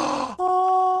 10.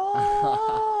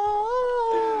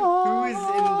 Who is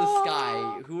in the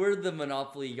sky? Who are the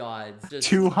Monopoly gods? Just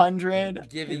 200.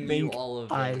 giving I you think all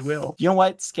of I this. will. You know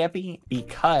what, Skeppy?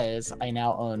 Because I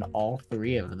now own all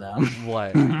 3 of them.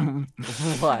 What?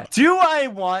 What? Do I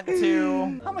want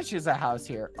to? How much is a house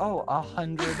here? Oh,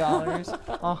 $100.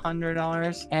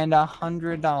 $100 and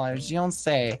 $100. You don't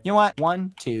say. You know what?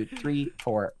 1, 2, 3,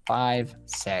 4, 5,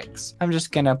 6. I'm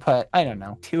just gonna put, I don't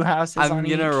know, 2 houses I'm on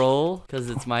gonna each. roll because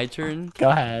it's my turn, Go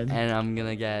ahead. and I'm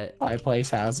gonna get 5 place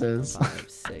houses. 5,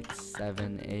 6,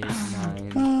 7, 8,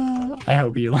 9. I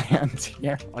hope you land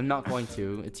here. I'm not going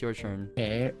to. It's your turn.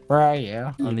 Okay, where are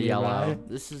you? On the You yellow. right?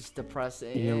 This is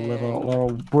depressing. You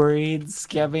little worried,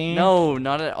 Skeppy? No,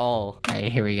 not at all.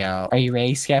 Alright, here we go. Are you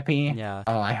ready, Skeppy? Yeah.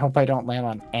 Oh, I hope I don't land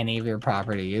on any of your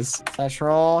properties. Slash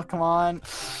roll, come on.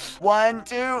 1,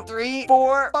 2, 3,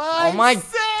 4, 5, Oh my- 6!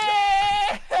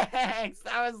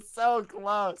 That was so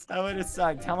close. That would have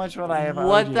sucked. How much would I have owed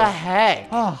What you? the heck?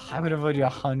 Oh, I would have owed you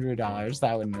 $100.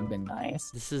 That wouldn't have been nice.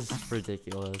 This is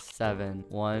ridiculous. 7.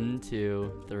 1,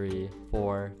 2, 3,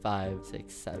 4, 5,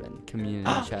 6, 7.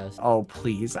 Community chest. Oh,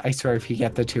 please. I swear if you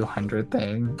get the 200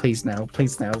 thing. Please no.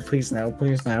 Please no. Please no.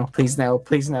 Please no. Please no.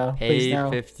 Please no. Please Pay no.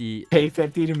 50. Pay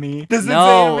 50 to me. Does it say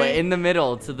No, to me? in the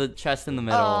middle, to the chest in the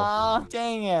middle. Aw,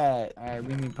 dang it. Alright,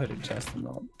 we need to put a chest in the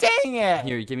middle. Dang it.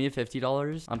 Here, give me a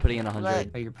 $50. I'm putting in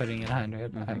 100. Oh, you're putting in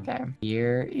 100. Mhm. Okay.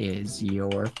 Here is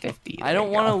your 50. I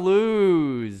don't There want to you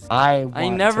lose. go. I I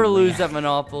want never to lose land. at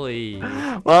Monopoly.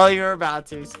 Well, you're about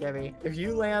to, Skeppy. If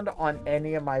you land on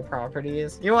any of my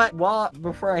properties, you know what? Well,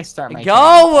 before I start my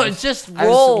Go! turn, Just I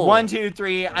was roll. 1, 2,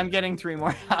 3. I'm getting 3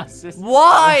 more houses.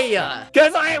 Why?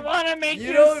 Because I want to make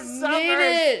You don't suffer, need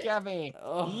it. Skeppy.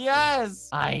 Ugh. Yes,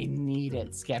 I need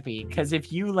it, Skeppy. Because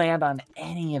if you land on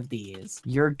any of these,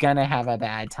 you're gonna have a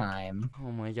bad time.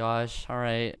 Oh my gosh. All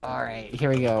right. All right, here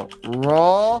we go.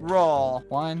 Roll.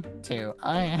 1, 2.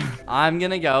 I'm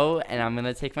gonna go, and I'm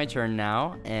gonna take my turn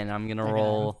now, and I'm gonna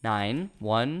roll 9.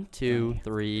 1, 2,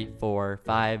 3, 4,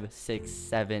 5, 6,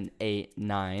 7, 8,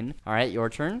 9. All right, your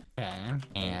turn. Okay,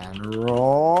 and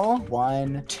roll.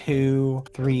 1, 2,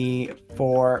 3,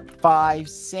 4, 5,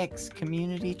 6.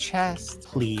 Community chest.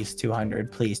 Please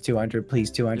 200. Please 200.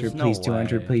 Please 200. There's no Please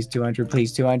 200. way. Please 200.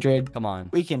 Please 200. Come on.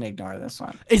 We can ignore this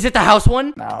one. Is it the house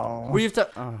one? No. We have to.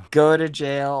 Go to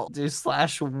jail. Do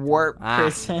 /warp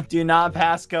prison. Do not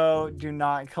pass go. Do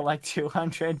not collect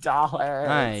 $200.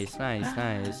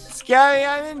 Nice. Scary,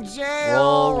 I'm in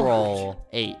jail. Roll.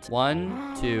 8.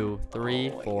 1, 2,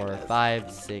 3, 4,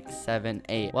 5, 6, 7,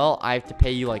 8. Well, I have to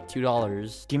pay you like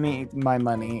 $2. Give me my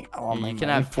money. Oh, You my can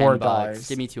money. have $10.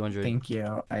 Give me 200. Thank you.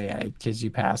 Oh, yeah, because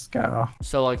you passed go.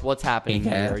 So, like, what's happening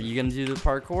Okay. here? Are you gonna do the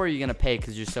parkour, or are you gonna pay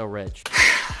because you're so rich?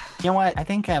 You know what? I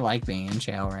think I like being in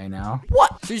jail right now.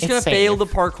 What? So you're just It's gonna safe. fail the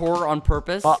parkour on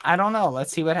purpose? Well, I don't know.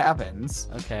 Let's see what happens.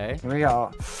 Okay. Here we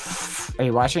go. Are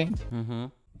you watching? Mm-hmm.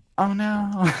 Oh no.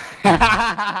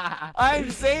 I'm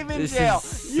safe in This jail. is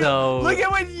so... Look at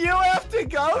what you have to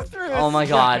go through. Oh my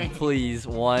god, Scary. please.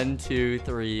 1, 2,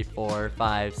 3, 4,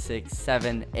 5, 6,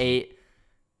 7, 8.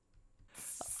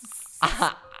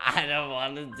 I don't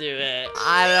want to do it.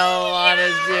 I don't want to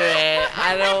do it.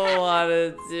 I don't want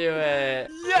to do it.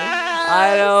 Yes!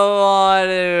 I don't want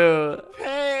to.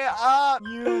 Pay up,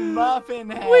 you muffin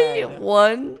head. Wait,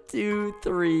 1, 2,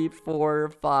 3, 4,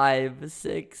 5,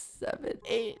 6, 7,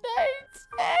 8, 9,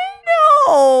 10.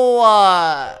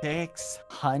 No!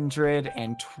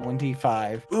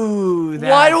 625. Ooh,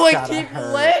 that's Why do I gotta keep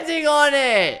hurt. landing on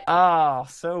it? Oh,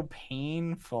 so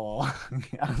painful.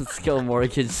 Let's go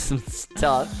mortgage some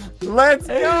stuff. Let's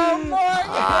go, Morgan.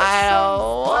 I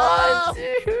don't want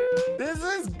to. This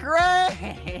is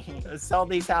great. Sell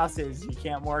these houses. You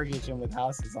can't mortgage them with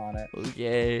houses on it.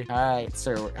 Okay. All right,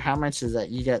 so how much is that?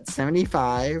 You got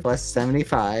 75 plus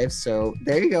 75. So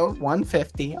there you go.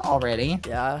 150 already.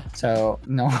 Yeah. So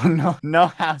no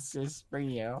houses for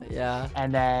you. Yeah.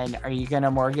 And then, are you gonna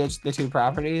mortgage the 2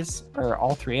 properties or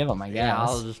all 3 of them? I guess. Yeah,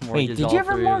 I'll just mortgage Wait, did all you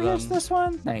ever 3 mortgage of them. this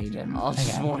one? No, you didn't. I'll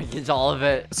just Okay. mortgage all of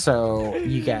it. So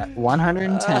you get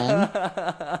 110,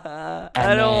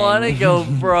 I don't want to go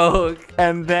broke.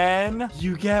 and then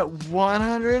You get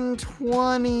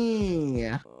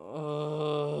 120.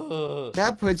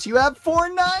 that puts you at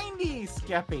 490,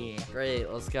 Skeppy. Great,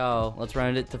 let's go. Let's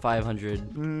round it to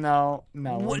 500. No,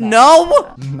 we're not.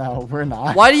 No? No, we're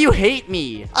not. Why do you hate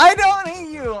me? I don't hate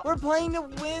you. We're playing to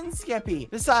win, Skeppy.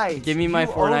 Besides, Give me my you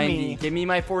owe 490. me- Give me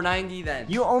my 490 then.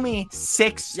 You owe me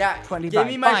 625. give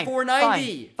me my Fine,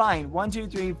 490. Fine. 1, 2,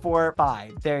 3, 4,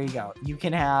 5. There you go. You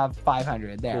can have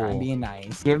 500. There, I'm Cool. being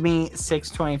nice. Give me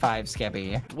 625,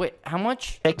 Skeppy. Wait, how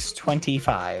much?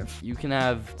 625. You can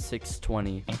have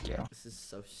 620. Thank you. This is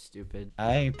so stupid.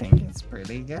 I think it's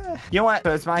pretty good. You know what?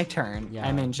 So it's my turn. Yeah.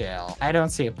 I'm in jail. I don't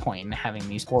see a point in having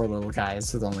these poor little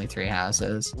guys with only 3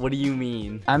 houses. What do you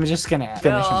mean? I'm just gonna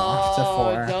finish them off to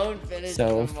 4. Don't finish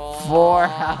So them off. 4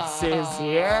 houses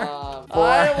here. 4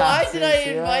 Why did I houses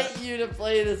here. invite you to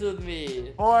play this with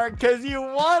me? 4, because you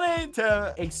wanted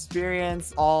to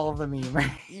experience all the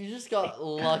memers. You just got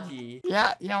lucky.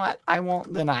 Yeah, you know what? I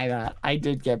won't deny that. I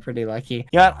did get pretty lucky.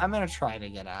 You know what? I'm gonna try to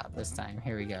get out this time.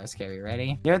 Here we go, Scary.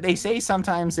 Ready? You know, they say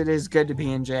sometimes it is good to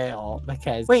be in jail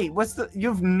because... Wait, you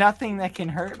have nothing that can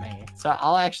hurt me. So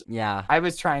I'll actually... Yeah. I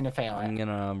was trying to fail I'm it.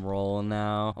 gonna roll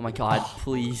now. Oh my god,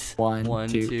 please. 1, 1,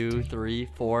 2, 2, 3,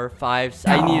 4, 5.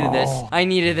 I needed this. No. I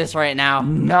needed this right now.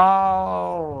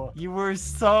 No! You were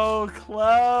so close!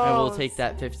 I will take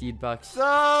that 50 bucks.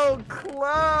 So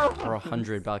close! Or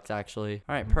 100 bucks, actually.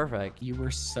 All right, perfect. You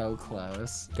were so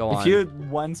close. Go on. If you had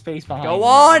 1 space behind Go me,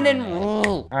 on I'd and win it.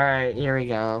 roll. All right, here we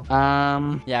go.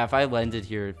 Yeah, if I landed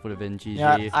here, it would have been GG.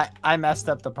 Yeah, I messed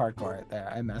up the parkour right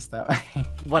there. I messed up.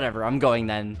 Whatever, I'm going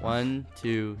then. 1,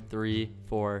 2, 3,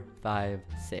 4, 5,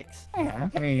 6. Yeah,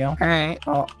 there you go. All right.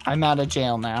 Well, I'm out of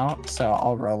jail now, so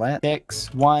I'll roll it.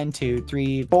 6, 1, 2,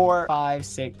 3, 4, 5,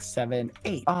 6, 7,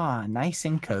 8. Ah, nice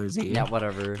and cozy. Yeah,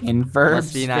 whatever. In verbs.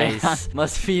 Must be nice.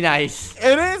 Must be nice.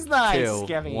 It is nice, 2.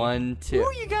 Skeppy. 1, 2.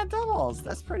 Ooh, you got doubles.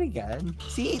 That's pretty good.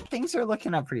 See, things are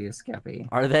looking up for you, Skeppy.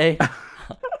 Are they?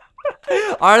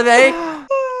 Are they?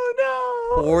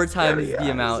 Oh no. 4 times Skeppy, the I'm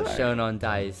amount sorry. shown on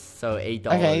dice, so $8.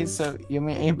 Okay, so give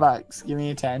me $8. Give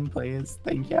me a 10, please.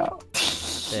 Thank you.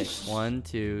 6. 1,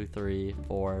 2, 3,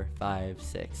 4, 5,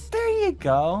 6. There you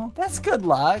go. That's good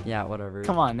luck. Yeah, whatever.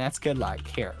 Come on, that's good luck.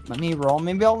 Here, let me roll.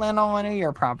 Maybe I'll land on one of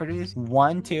your properties.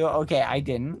 1, 2. Okay, I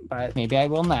didn't, but maybe I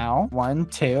will now. 1,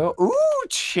 2. Ooh,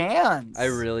 chance. I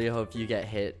really hope you get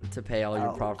hit to pay all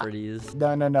your properties.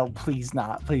 No, please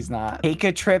not. Please not. Take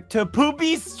a trip to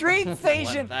Poopy Street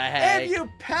Station. What the heck? If you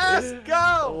pass,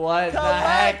 go. What the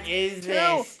heck is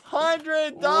this?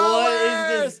 $200. What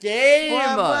is this game?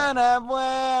 Blah, blah,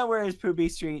 blah. Where is Poopy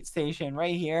Street Station?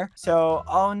 Right here. So,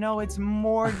 oh no, it's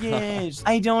mortgaged.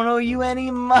 I don't owe you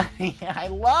any money. I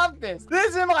love this.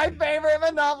 This is my favorite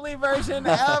Monopoly version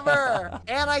ever.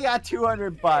 And I got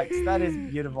 $200. That is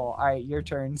beautiful. All right, your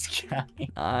turn, Skeppy.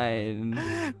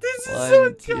 9. This is 1,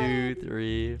 so 2,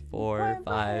 3, 4,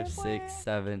 5, 6,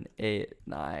 7, 8,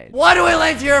 9. Why do I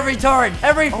land here every turn?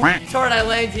 Every turn I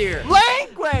land here.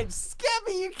 Language!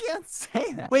 Skeppy, you can't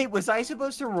say that. Wait, was I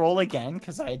supposed to roll again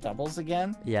because I had doubles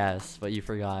again? Yes, but you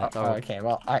forgot. Oh, okay,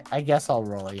 well, I guess I'll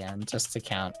roll again just to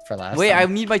count for last Wait, time.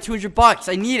 I need my $200.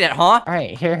 I need it, huh? All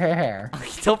right, here.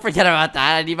 Don't forget about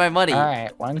that. I need my money. All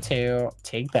right, 1, 2,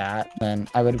 take that. Then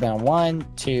I would have been 1,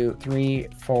 2, 3,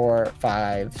 4,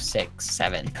 5, 6,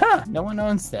 7. Huh, no one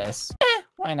owns this.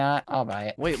 Why not? I'll buy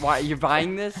it. Wait, why? You're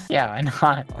buying this? Yeah, why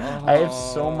not? I have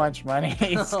so much money,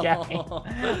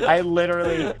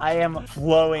 Skeppy. I am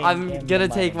flowing. I'm gonna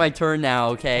take my turn now,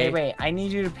 okay? Hey, wait, I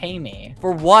need you to pay me.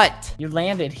 For what? You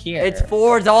landed here. It's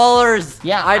 $4.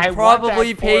 Yeah, I want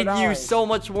probably that paid $4. you so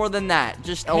much more than that.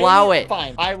 Just allow it.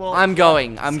 Fine, I will. I'm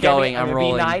going. I'm Skeppy, going. I'm gonna be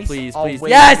rolling. nice. Please, I'll please.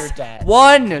 waive Yes! your debt.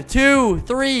 1, 2,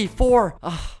 3, 4.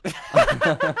 Ugh.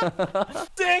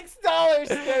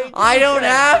 $6. I don't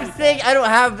have six. I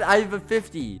have a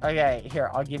 50. Okay, here,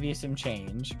 I'll give you some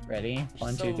change. Ready?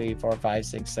 1, 2, So- 3, 4, 5,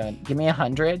 6, 7. Give me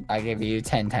 100. I'll give you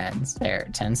 10 tens. There,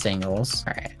 10 singles.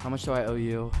 All right. How much do I owe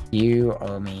you? You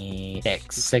owe me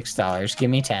 $6. Give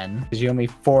me 10. Because you owe me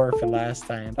 4 for last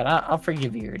time. But I'll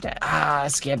forgive you your debt. Ah,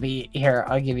 Skeppy. Here,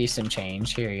 I'll give you some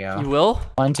change. Here you You go. will?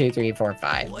 1, 2, 3, 4,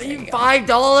 5. There you go.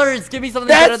 $5. Give me something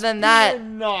better than that.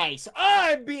 Nice.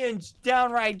 I'm being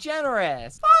downright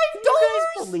generous. $5? You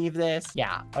guys believe this?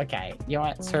 Yeah. Okay. You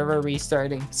want server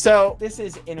restarting? So this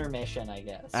is intermission, I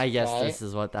guess. I guess right? this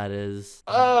is what that is.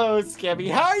 Oh, Skeppy,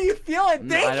 how are you feeling?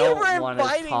 Thank I you don't for want to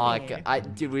inviting talk.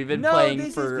 me. Dude, we've been No, playing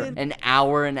this for isn't- an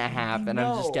hour and a half, and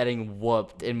I'm just No. getting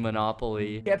whooped in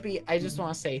Monopoly. Skeppy, I just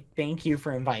want to say thank you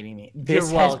for inviting me. You're This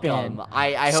has welcome. been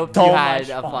I hope so you had much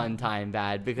a fun. fun time,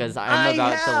 Bad, because I'm I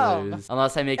about have. to lose.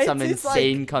 Unless I make some It's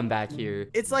insane comeback here.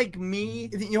 It's like me.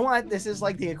 You know what? This is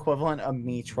like the equivalent of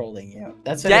me trolling you.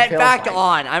 That's what it Get feels back like.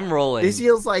 on. I'm rolling. This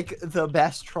feels like the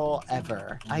best troll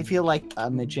ever. I feel like a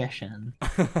magician.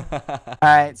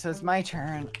 Alright, so it's my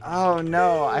turn. Oh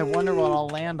no, I wonder what I'll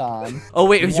land on. Oh,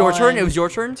 wait, it was your turn? It 1, was your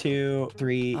turn? 2,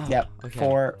 3, Oh, yep. okay.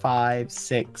 4, 5,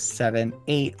 6, 7,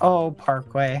 8. Oh,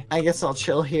 Parkway. I guess I'll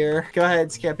chill here. Go ahead,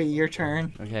 Skeppy, your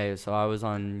turn. Okay, so I was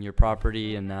on your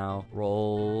property, and now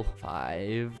roll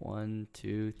 5. 1,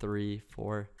 2, 3,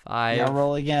 4, 5. Yeah,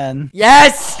 roll again.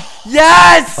 Yes!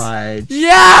 Yes! 5.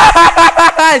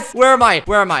 Yes! Where am I?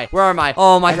 Where am I? Where am I?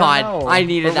 Oh my I don't god. know. I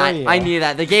needed Where that. were I you? needed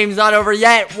that. The game's not over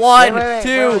yet. 1, wait, 2,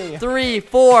 where were you? 3,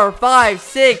 4, 5,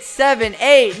 6, 7,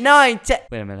 8, 9, 10.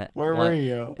 Wait a minute. Where What? were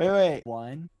you? Wait.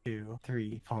 1, 2,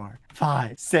 3, 4,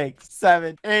 5, 6,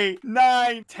 7, 8,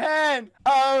 9, 10.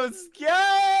 Oh,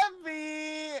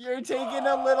 Skeppy! You're taking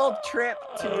a little trip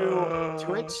to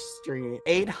Twitch Street.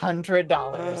 $800,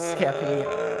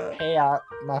 Skeppy. Pay out,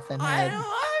 Muffin I Head. don't have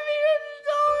 $800.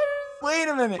 Wait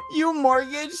a minute. You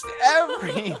mortgaged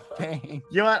everything.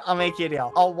 You know what? I'll make you a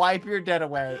deal. I'll wipe your debt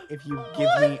away if you give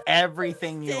me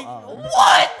everything you own.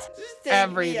 What? Just take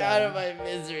Everything. me out of my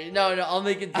misery. No, I'll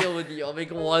make a deal with you. I'll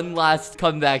make one last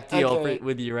comeback deal Okay.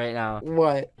 with you right now.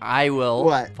 What? I will.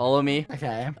 What? Follow me.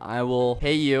 Okay. I will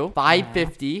pay you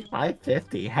 $550.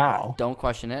 550. How? Don't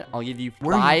question it. I'll give you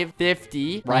Where you-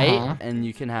 $550, right? Uh-huh. And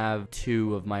you can have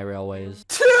 2 of my railways.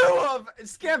 2 of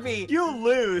Skeppy. You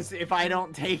lose if I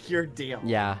don't take your deal.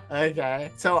 Yeah.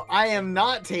 Okay. So I am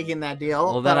not taking that deal.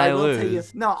 Well, but then I will tell you.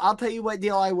 lose. No, I'll tell you what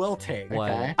deal I will take.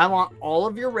 What? Okay. I want all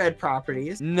of your red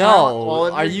properties. I want No. all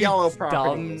of Are your you yellow dumb?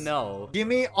 properties. No. Give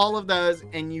me all of those,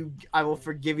 and I will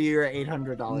forgive you your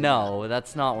 $800. No,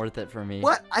 that's not worth it for me.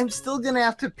 What? I'm still gonna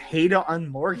have to pay to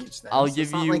unmortgage them. I'll so give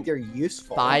it's not you like they're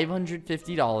useful.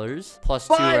 $550 plus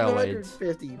 2 railways.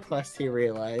 550 plus 2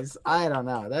 railways. I don't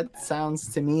know. That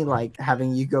sounds to me like like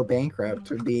having you go bankrupt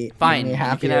would be Fine, me you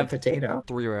happy can have potato.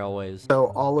 3 railways. So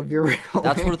all of your railways.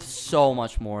 That's worth so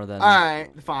much more than. All right,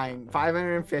 fine.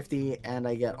 550, and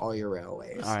I get all your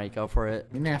railways. All right, go for it.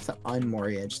 You're gonna have to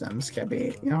unmortgage them,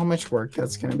 Skeppy. You know how much work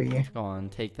that's gonna be. Go on,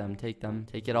 take them.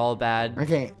 Take it all bad.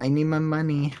 Okay, I need my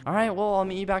money. All right, well, I'll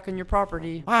meet you back on your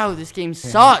property. Wow, this game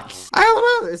sucks. I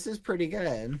don't know. This is pretty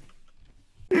good.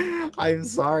 I'm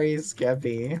sorry,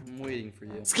 Skeppy. I'm waiting for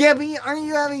you. Skeppy, aren't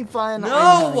you having fun? No!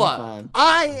 I'm having fun.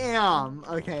 I am.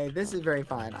 Okay, this is very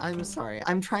fun. I'm sorry.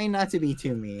 I'm trying not to be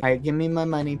too mean. All right, give me my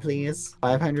money, please.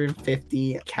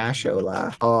 550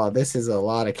 cashola. Oh, this is a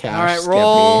lot of cash. All right,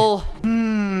 Skeppy.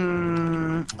 roll.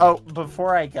 Oh,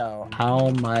 before I go, How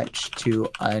much to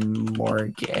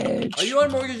unmortgage? Are you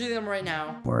unmortgaging them right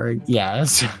now?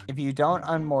 Yes. if you don't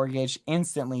unmortgage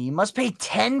instantly, you must pay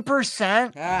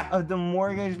 10% Ah. of the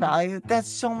mortgage value. That's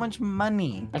so much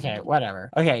money. Okay, whatever.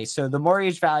 Okay, so the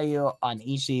mortgage value on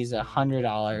each of these is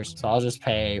 $100. So I'll just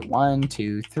pay 1,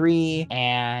 2, 3,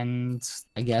 and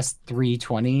I guess 3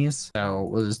 20s. So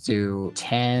we'll just do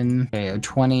 10, okay,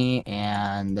 20,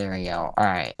 and there we go. All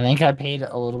right. I think I paid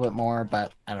a little bit more,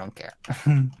 but I don't care.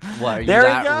 What, are you There we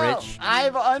that go. rich?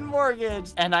 I've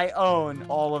unmortgaged and I own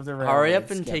all of the railroads. Hurry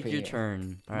up and take Skeppy. your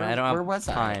turn. All right, Where- I don't where have was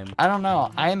time. I don't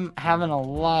know. I'm having a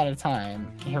lot of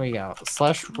time. Here we go.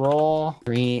 Slash roll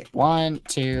 3, 1,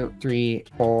 2, 3,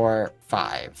 4,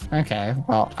 5. Okay,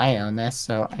 well, I own this,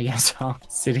 so I guess I'll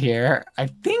sit here. I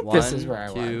think this is where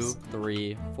I 1, 2, was.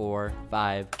 3, 4,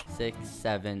 5, 6,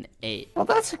 7, 8. Well,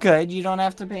 that's good. You don't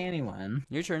have to pay anyone.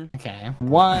 Your turn. Okay.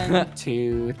 1,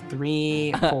 2,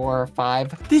 3, 4,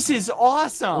 5. This is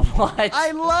awesome. What?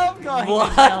 I love going What?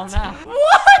 to jail now.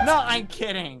 What? No, I'm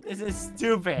kidding. This is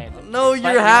stupid. No, But you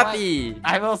you're know happy.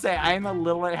 I will say I'm a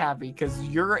little bit happy because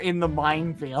you're in the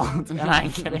minefield and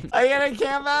I'm kidding. I gotta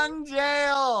camp out in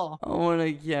jail. I want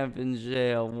to camp in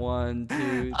jail. 1, 2,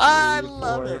 3, I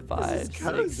love 4, it. This 5, is 6,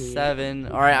 cozy. 7.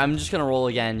 All right, I'm just gonna roll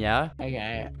again. Yeah.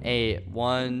 Okay. 8.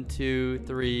 1, 2,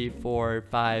 3, 4,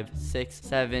 5, 6,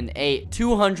 7, 8.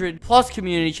 200 plus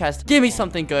community chest. Give me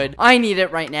something good. I need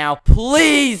it right now.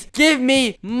 Please give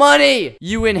me money.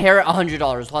 You inherit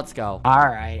 $100. Let's go. All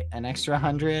right. An extra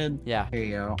 100. Yeah. Here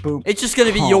you go. Boop. It's just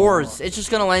gonna be Oh. yours. It's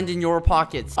just gonna land in your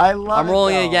pockets. I love I'm it,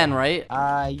 rolling though. again, right?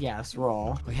 Yes.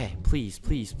 Roll. Okay, please,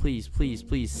 please, please, please,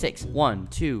 please. 6. 1,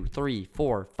 2, 3,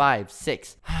 4, 5,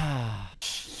 6.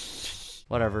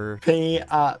 Whatever.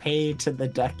 Pay to the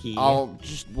ducky.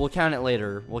 We'll count it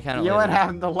later. We'll count it You know later. what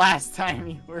happened the last time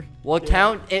you were? We'll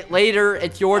count it later.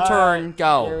 It's your turn. Here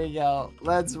Go. we go.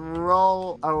 Let's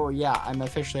roll. Oh yeah, I'm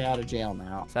officially out of jail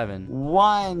now. 7.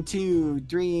 1, 2,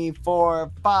 3,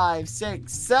 4, 5,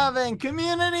 6, 7.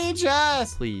 Community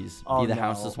chest. Please Oh, be the no.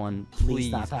 house's one. Please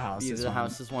Please not the house's be the one.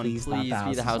 house's one. Please not Please the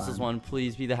be the house's house's one. one.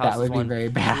 Please be the That house's would be one. very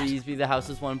bad. Please be the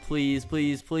house's one. Please,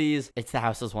 please, please. It's the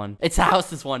house's one. It's the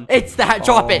house's one. It's the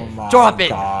drop it. my Drop it.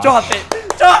 gosh. Drop it.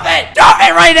 Drop it. Drop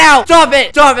it right now. Drop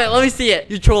it. Drop it. Let me see it.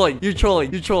 You're trolling. You're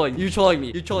trolling. You're trolling. You're trolling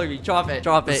me. You're trolling me. Drop it.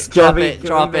 Drop it. Drop Skeppy, it. can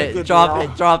Drop we make it. a Drop deal?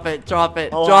 it. Drop it. Drop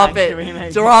it. Hold Drop on, can we it.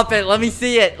 make- Drop it. Let me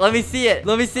see it. Let me see it.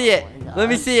 Let me see it. my Let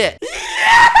me gosh. see it.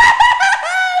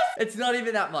 It's not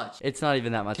even that much. It's not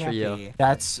even that much for you. Skeppy.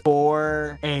 That's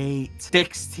 4, 8,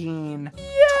 16,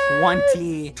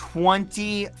 20,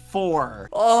 24.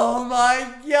 Oh my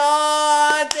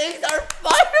god! Things are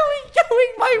finally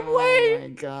going my Oh way! my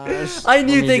gosh. I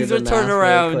knew Let me things do the would turn math real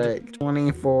around. quick.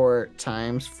 24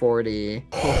 times 40.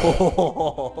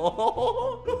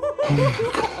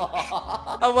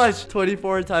 How much?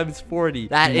 24 times 40.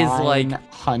 That is like...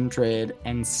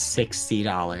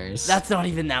 $960. That's not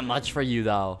even that much for you,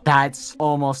 though. That's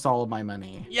almost all of my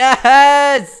money.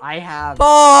 Yes! I have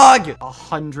Bog!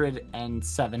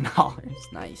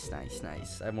 $107. Nice, nice,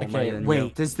 nice. I have more money Okay, than wait.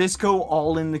 you. Does this go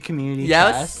all in the community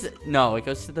Yes? chest? No, it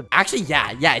goes to the... Actually,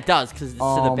 yeah, it does, because it's to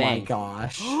Oh the my bank.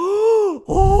 gosh.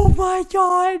 Oh my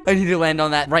god. I need to land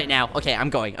on that right now. Okay, I'm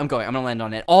going. I'm gonna land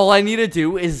on it. All I need to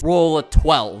do is roll a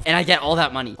 12 and I get all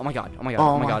that money. Oh my god. Oh my god.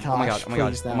 Oh my god. Oh my god. Oh my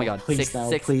god. Oh my god. Please 6, no,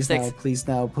 6, please 6. no, please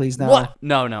no, please no. What?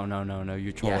 No.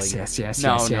 You're trolling. Yes, yes, yes,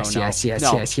 No, yes, no, yes, no. yes, yes,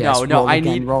 No, yes, yes. no, Roll I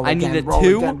again, need roll a again, roll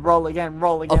 2. again, roll again,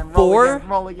 roll again, roll 4? again,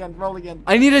 roll again, roll again.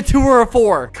 I need a 2 or a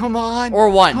 4. Come on. Or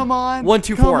 1. Come on. 1,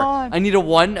 2, come 4. on. I need a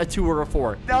 1, a 2, or a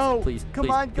 4. No. Please, Come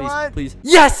please, on, please, come on. please.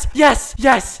 Yes, yes,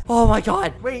 yes. Oh my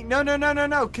god. Wait, no,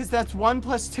 because that's 1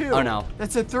 plus 2. Oh, no.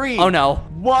 That's a 3. Oh no.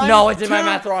 1, No, I did my 2,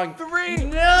 math wrong. 3. No!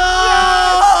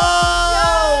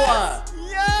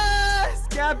 Yes!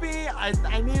 Skeppy,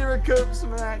 I need to recoup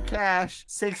some of that cash.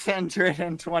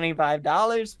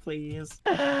 $625, please.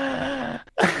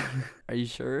 Are Are you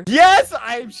sure? Yes,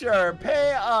 I'm sure.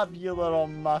 Pay up, you little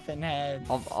muffin head.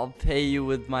 I'll pay you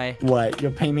with my... What?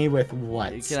 You'll pay me with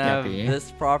what, You can have Skeppy? this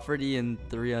property and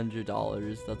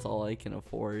 $300. That's all I can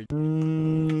afford.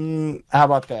 How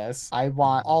about this? I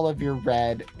want all of your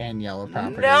red and yellow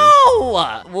properties.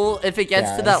 No! Well, if it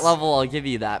gets to that Yes. level, I'll give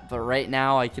you that. But right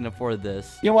now, I can afford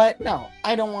this. You know what? No,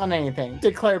 I don't want anything.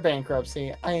 Declare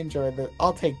bankruptcy. I enjoy the.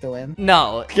 I'll take the win.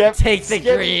 No, Skip, take the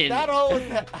Skip, green. That almost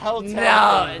held.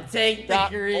 No, take the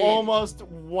that green. almost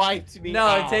wiped me No,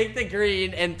 out. take the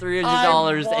green and I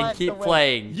 $300 and want keep the win.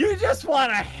 playing. You just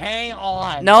want to hang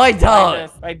on. No, I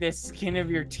don't. Like the skin of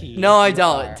your teeth. No, I You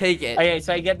don't. are. Take it. Okay,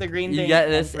 so I get the green You thing. get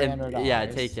this and $300. yeah,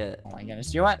 take it. Oh my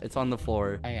goodness. You want? It's on the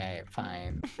floor. Okay,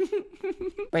 fine.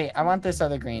 Wait, I want this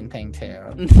other green thing too.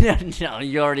 No,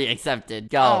 you already accepted.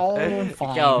 Go. Oh,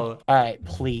 fine. Go. All right,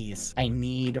 please. I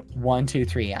need 1, 2,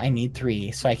 3. I need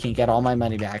 3 so I can get all my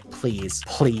money back. Please,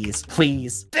 please,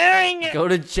 please. Dang it! Go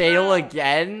to jail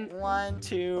again? 1,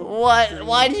 2. What? 3,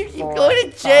 Why do you keep 4,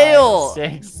 going to 5, jail?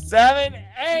 6, 7,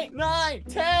 8, 9,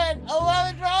 10,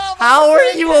 11, 12. How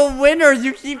are you a winner?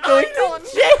 You keep going don't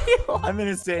to jail. I'm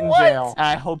gonna sit in What? jail. And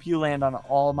I hope you land on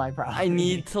all my property. I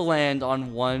need to land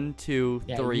on 1, 2,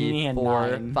 Yeah, you 3, need 4,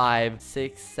 9. 5,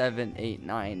 6, 7, 8,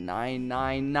 9, 9,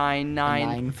 9, 9, 9,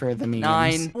 9 for the memes.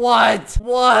 9. What?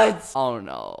 What? Oh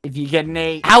no. If you get an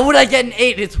 8. How would I get an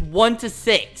 8? It's 1 to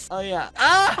 6. Oh yeah.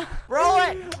 Ah! Roll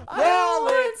it! Roll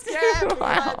it! Skeppy,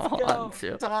 I let's don't go. want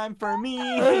to. Time for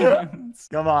memes.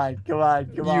 Come on, come on,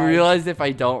 come You on. realize if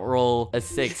I don't roll a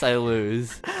 6, I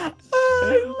lose. I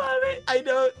love it. I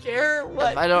don't care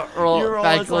what If I don't roll, you roll.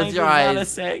 back, As long close as your it's not a eyes.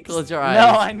 6. Close your eyes. No,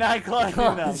 I'm not closing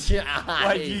them. Close your eyes.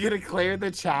 What, you gonna clear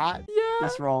the chat? Yeah.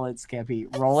 Just roll it, Skeppy.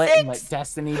 Roll it and let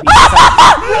destiny be. Oh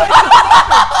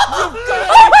my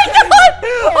god!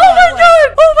 Oh my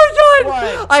god! Oh my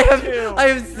god! 1, I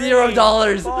have 2,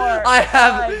 $0. 4, I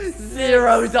have 5, 6.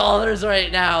 $0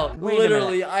 right now. Wait a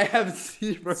Literally, I have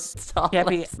 $0.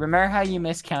 Skeppy, remember how you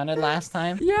miscounted last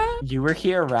time? Yeah. You were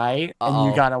here, right? And Uh-oh.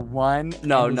 you got a 1.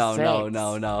 No, and a no, no, 6.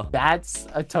 no, no. That's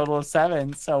a total of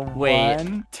 7. So Wait.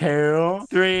 1, 2,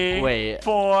 3, Wait.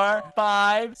 4,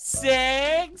 5,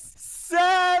 6,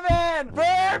 7.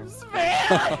 Verbs,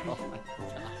 man.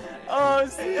 Oh,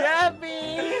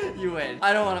 Skeppy. You win.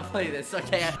 I don't want to play this,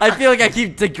 okay? I feel like I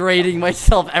keep degrading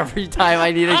myself every time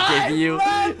I need to give you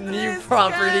love new this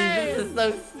properties. game. This is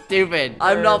so stupid.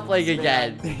 I'm not playing Verbs,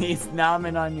 again. man. He's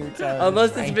numbing on your toes.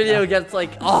 Unless this right video now. gets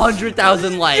like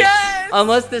 100,000 likes. Yes!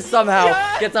 Unless this somehow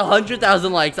Yes! gets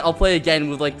 100,000 likes, I'll play again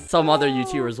with like some other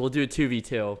YouTubers. We'll do a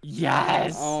 2v2.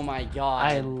 Yes. Oh my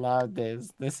god. I love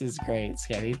this. This is great,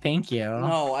 Skeppy. Thank you.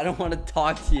 No, I don't want to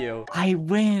talk to you. I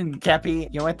win. Skeppy,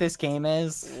 you know what this game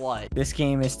is? What? This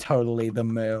game is totally the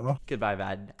moo. Goodbye,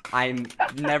 man. I'm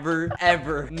never,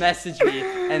 ever message me.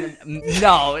 And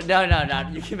no.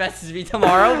 You can message me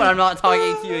tomorrow, but I'm not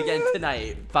talking to you again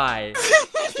tonight. Bye.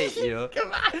 I hate you.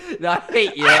 No, I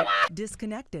hate you.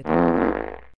 Disconnected.